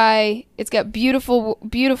 you cry. It's got beautiful,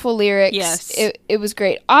 beautiful lyrics. Yes. It was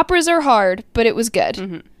great. Operas are hard, but it was good.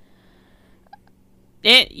 Mm-hmm.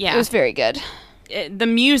 It was very good. The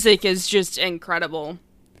music is just incredible.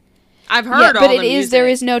 I've heard all but the it music. is. There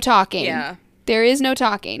is no talking. Yeah. There is no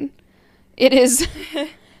talking. It is.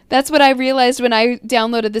 That's what I realized when I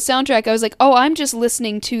downloaded the soundtrack. I was like, oh, I'm just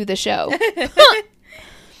listening to the show.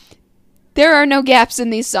 There are no gaps in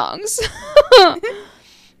these songs.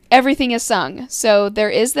 Everything is sung. So there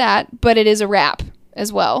is that, but it is a rap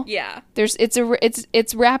as well. Yeah.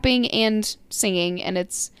 It's rapping and singing, and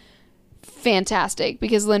it's fantastic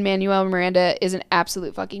because Lin-Manuel Miranda is an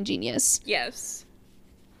absolute fucking genius. Yes.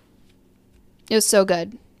 It was so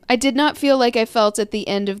good. I did not feel like I felt at the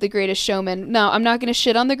end of The Greatest Showman. Now, I'm not going to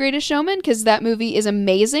shit on The Greatest Showman because that movie is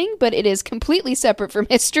amazing, but it is completely separate from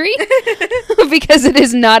history because it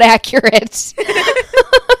is not accurate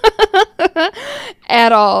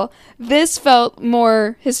at all. This felt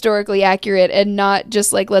more historically accurate and not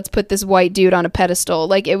just like, let's put this white dude on a pedestal.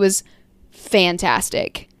 Like, it was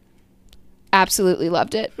fantastic. Absolutely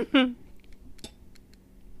loved it.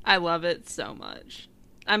 I love it so much.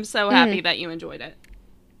 I'm so happy that you enjoyed it.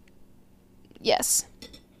 Yes.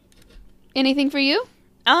 Anything for you?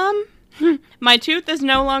 My tooth is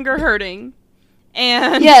no longer hurting.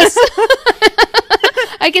 And Yes.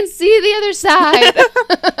 I can see the other side.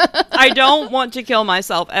 I don't want to kill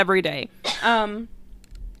myself every day.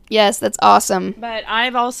 Yes, that's awesome. But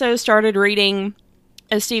I've also started reading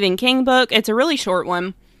a Stephen King book. It's a really short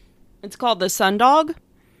one. It's called The Sundog,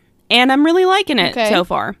 and I'm really liking it so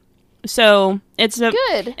far. So it's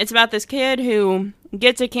Good. It's about this kid who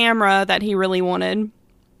gets a camera that he really wanted,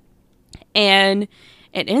 and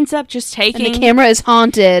it ends up just taking. And the camera is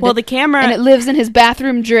haunted. Well, the camera and it lives in his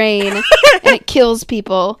bathroom drain, and it kills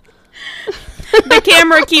people. The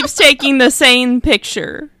camera keeps taking the same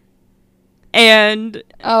picture, and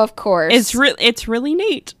Oh, of course. it's really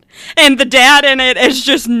neat. And the dad in it is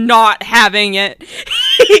just not having it.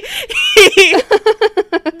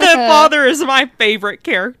 The father is my favorite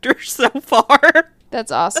character so far.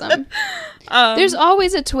 That's awesome. There's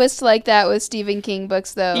always a twist like that with Stephen King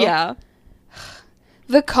books, though. Yeah.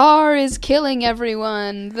 The car is killing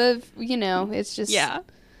everyone. It's just... Yeah.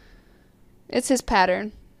 It's his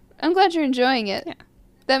pattern. I'm glad you're enjoying it. Yeah.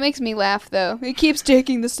 That makes me laugh, though. It keeps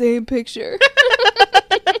taking the same picture.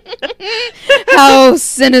 How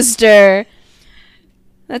sinister.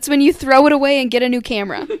 That's when you throw it away and get a new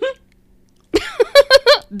camera.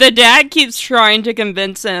 The dad keeps trying to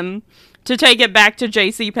convince him to take it back to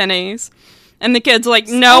JCPenney's. And the kid's like,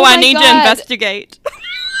 no, Oh I my need to God. investigate.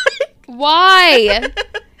 Why?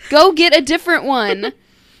 Go get a different one.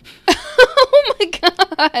 Oh my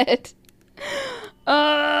God.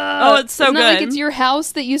 Oh, it's so it's not like good. it's your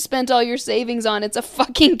house that you spent all your savings on. It's a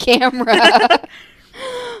fucking camera.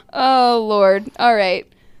 Oh, Lord. All right.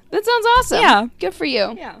 That sounds awesome. Yeah. Good for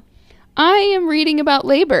you. Yeah. I am reading about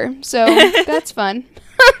labor, so that's fun.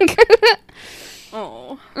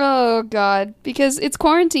 Oh. Oh, God. Because it's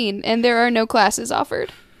quarantine and there are no classes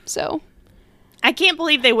offered. So, I can't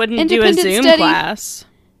believe they wouldn't do a Independent Zoom study. class.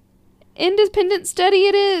 independent study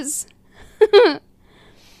it is.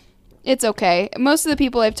 It's okay. Most of the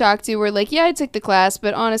people I've talked to were like, yeah, I took the class,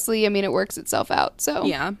 but honestly, I mean, it works itself out. So,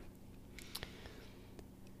 Yeah.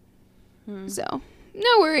 So,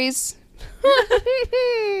 no worries.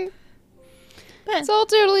 It's all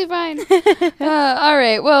totally fine. All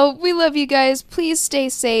right. Well, we love you guys. Please stay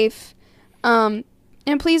safe. And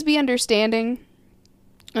please be understanding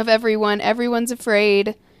of everyone. Everyone's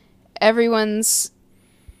afraid. Everyone's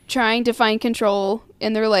trying to find control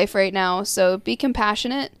in their life right now. So be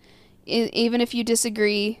compassionate, even if you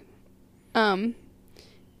disagree. And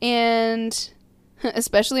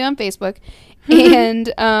especially on Facebook.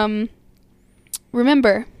 And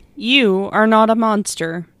remember, You are not a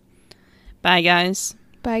monster. Bye, guys.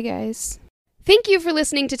 Bye, guys. Thank you for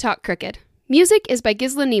listening to Talk Crooked. Music is by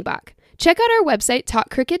Gisla Niebach. Check out our website,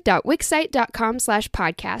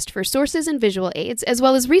 talkcrooked.wixsite.com/podcast for sources and visual aids, as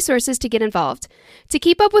well as resources to get involved. To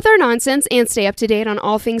keep up with our nonsense and stay up to date on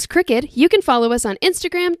all things crooked, you can follow us on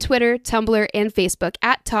Instagram, Twitter, Tumblr, and Facebook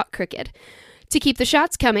at Talk Crooked. To keep the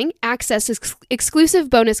shots coming, access exclusive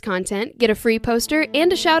bonus content, get a free poster,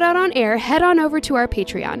 and a shout out on air, head on over to our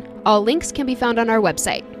Patreon. All links can be found on our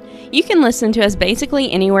website. You can listen to us basically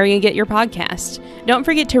anywhere you get your podcast. Don't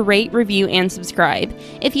forget to rate, review, and subscribe.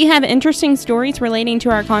 If you have interesting stories relating to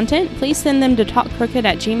our content, please send them to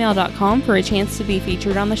talkcrooked@gmail.com for a chance to be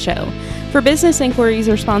featured on the show. For business inquiries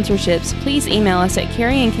or sponsorships, please email us at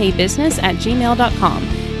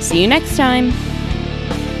carrieandkbusiness@gmail.com. See you next time!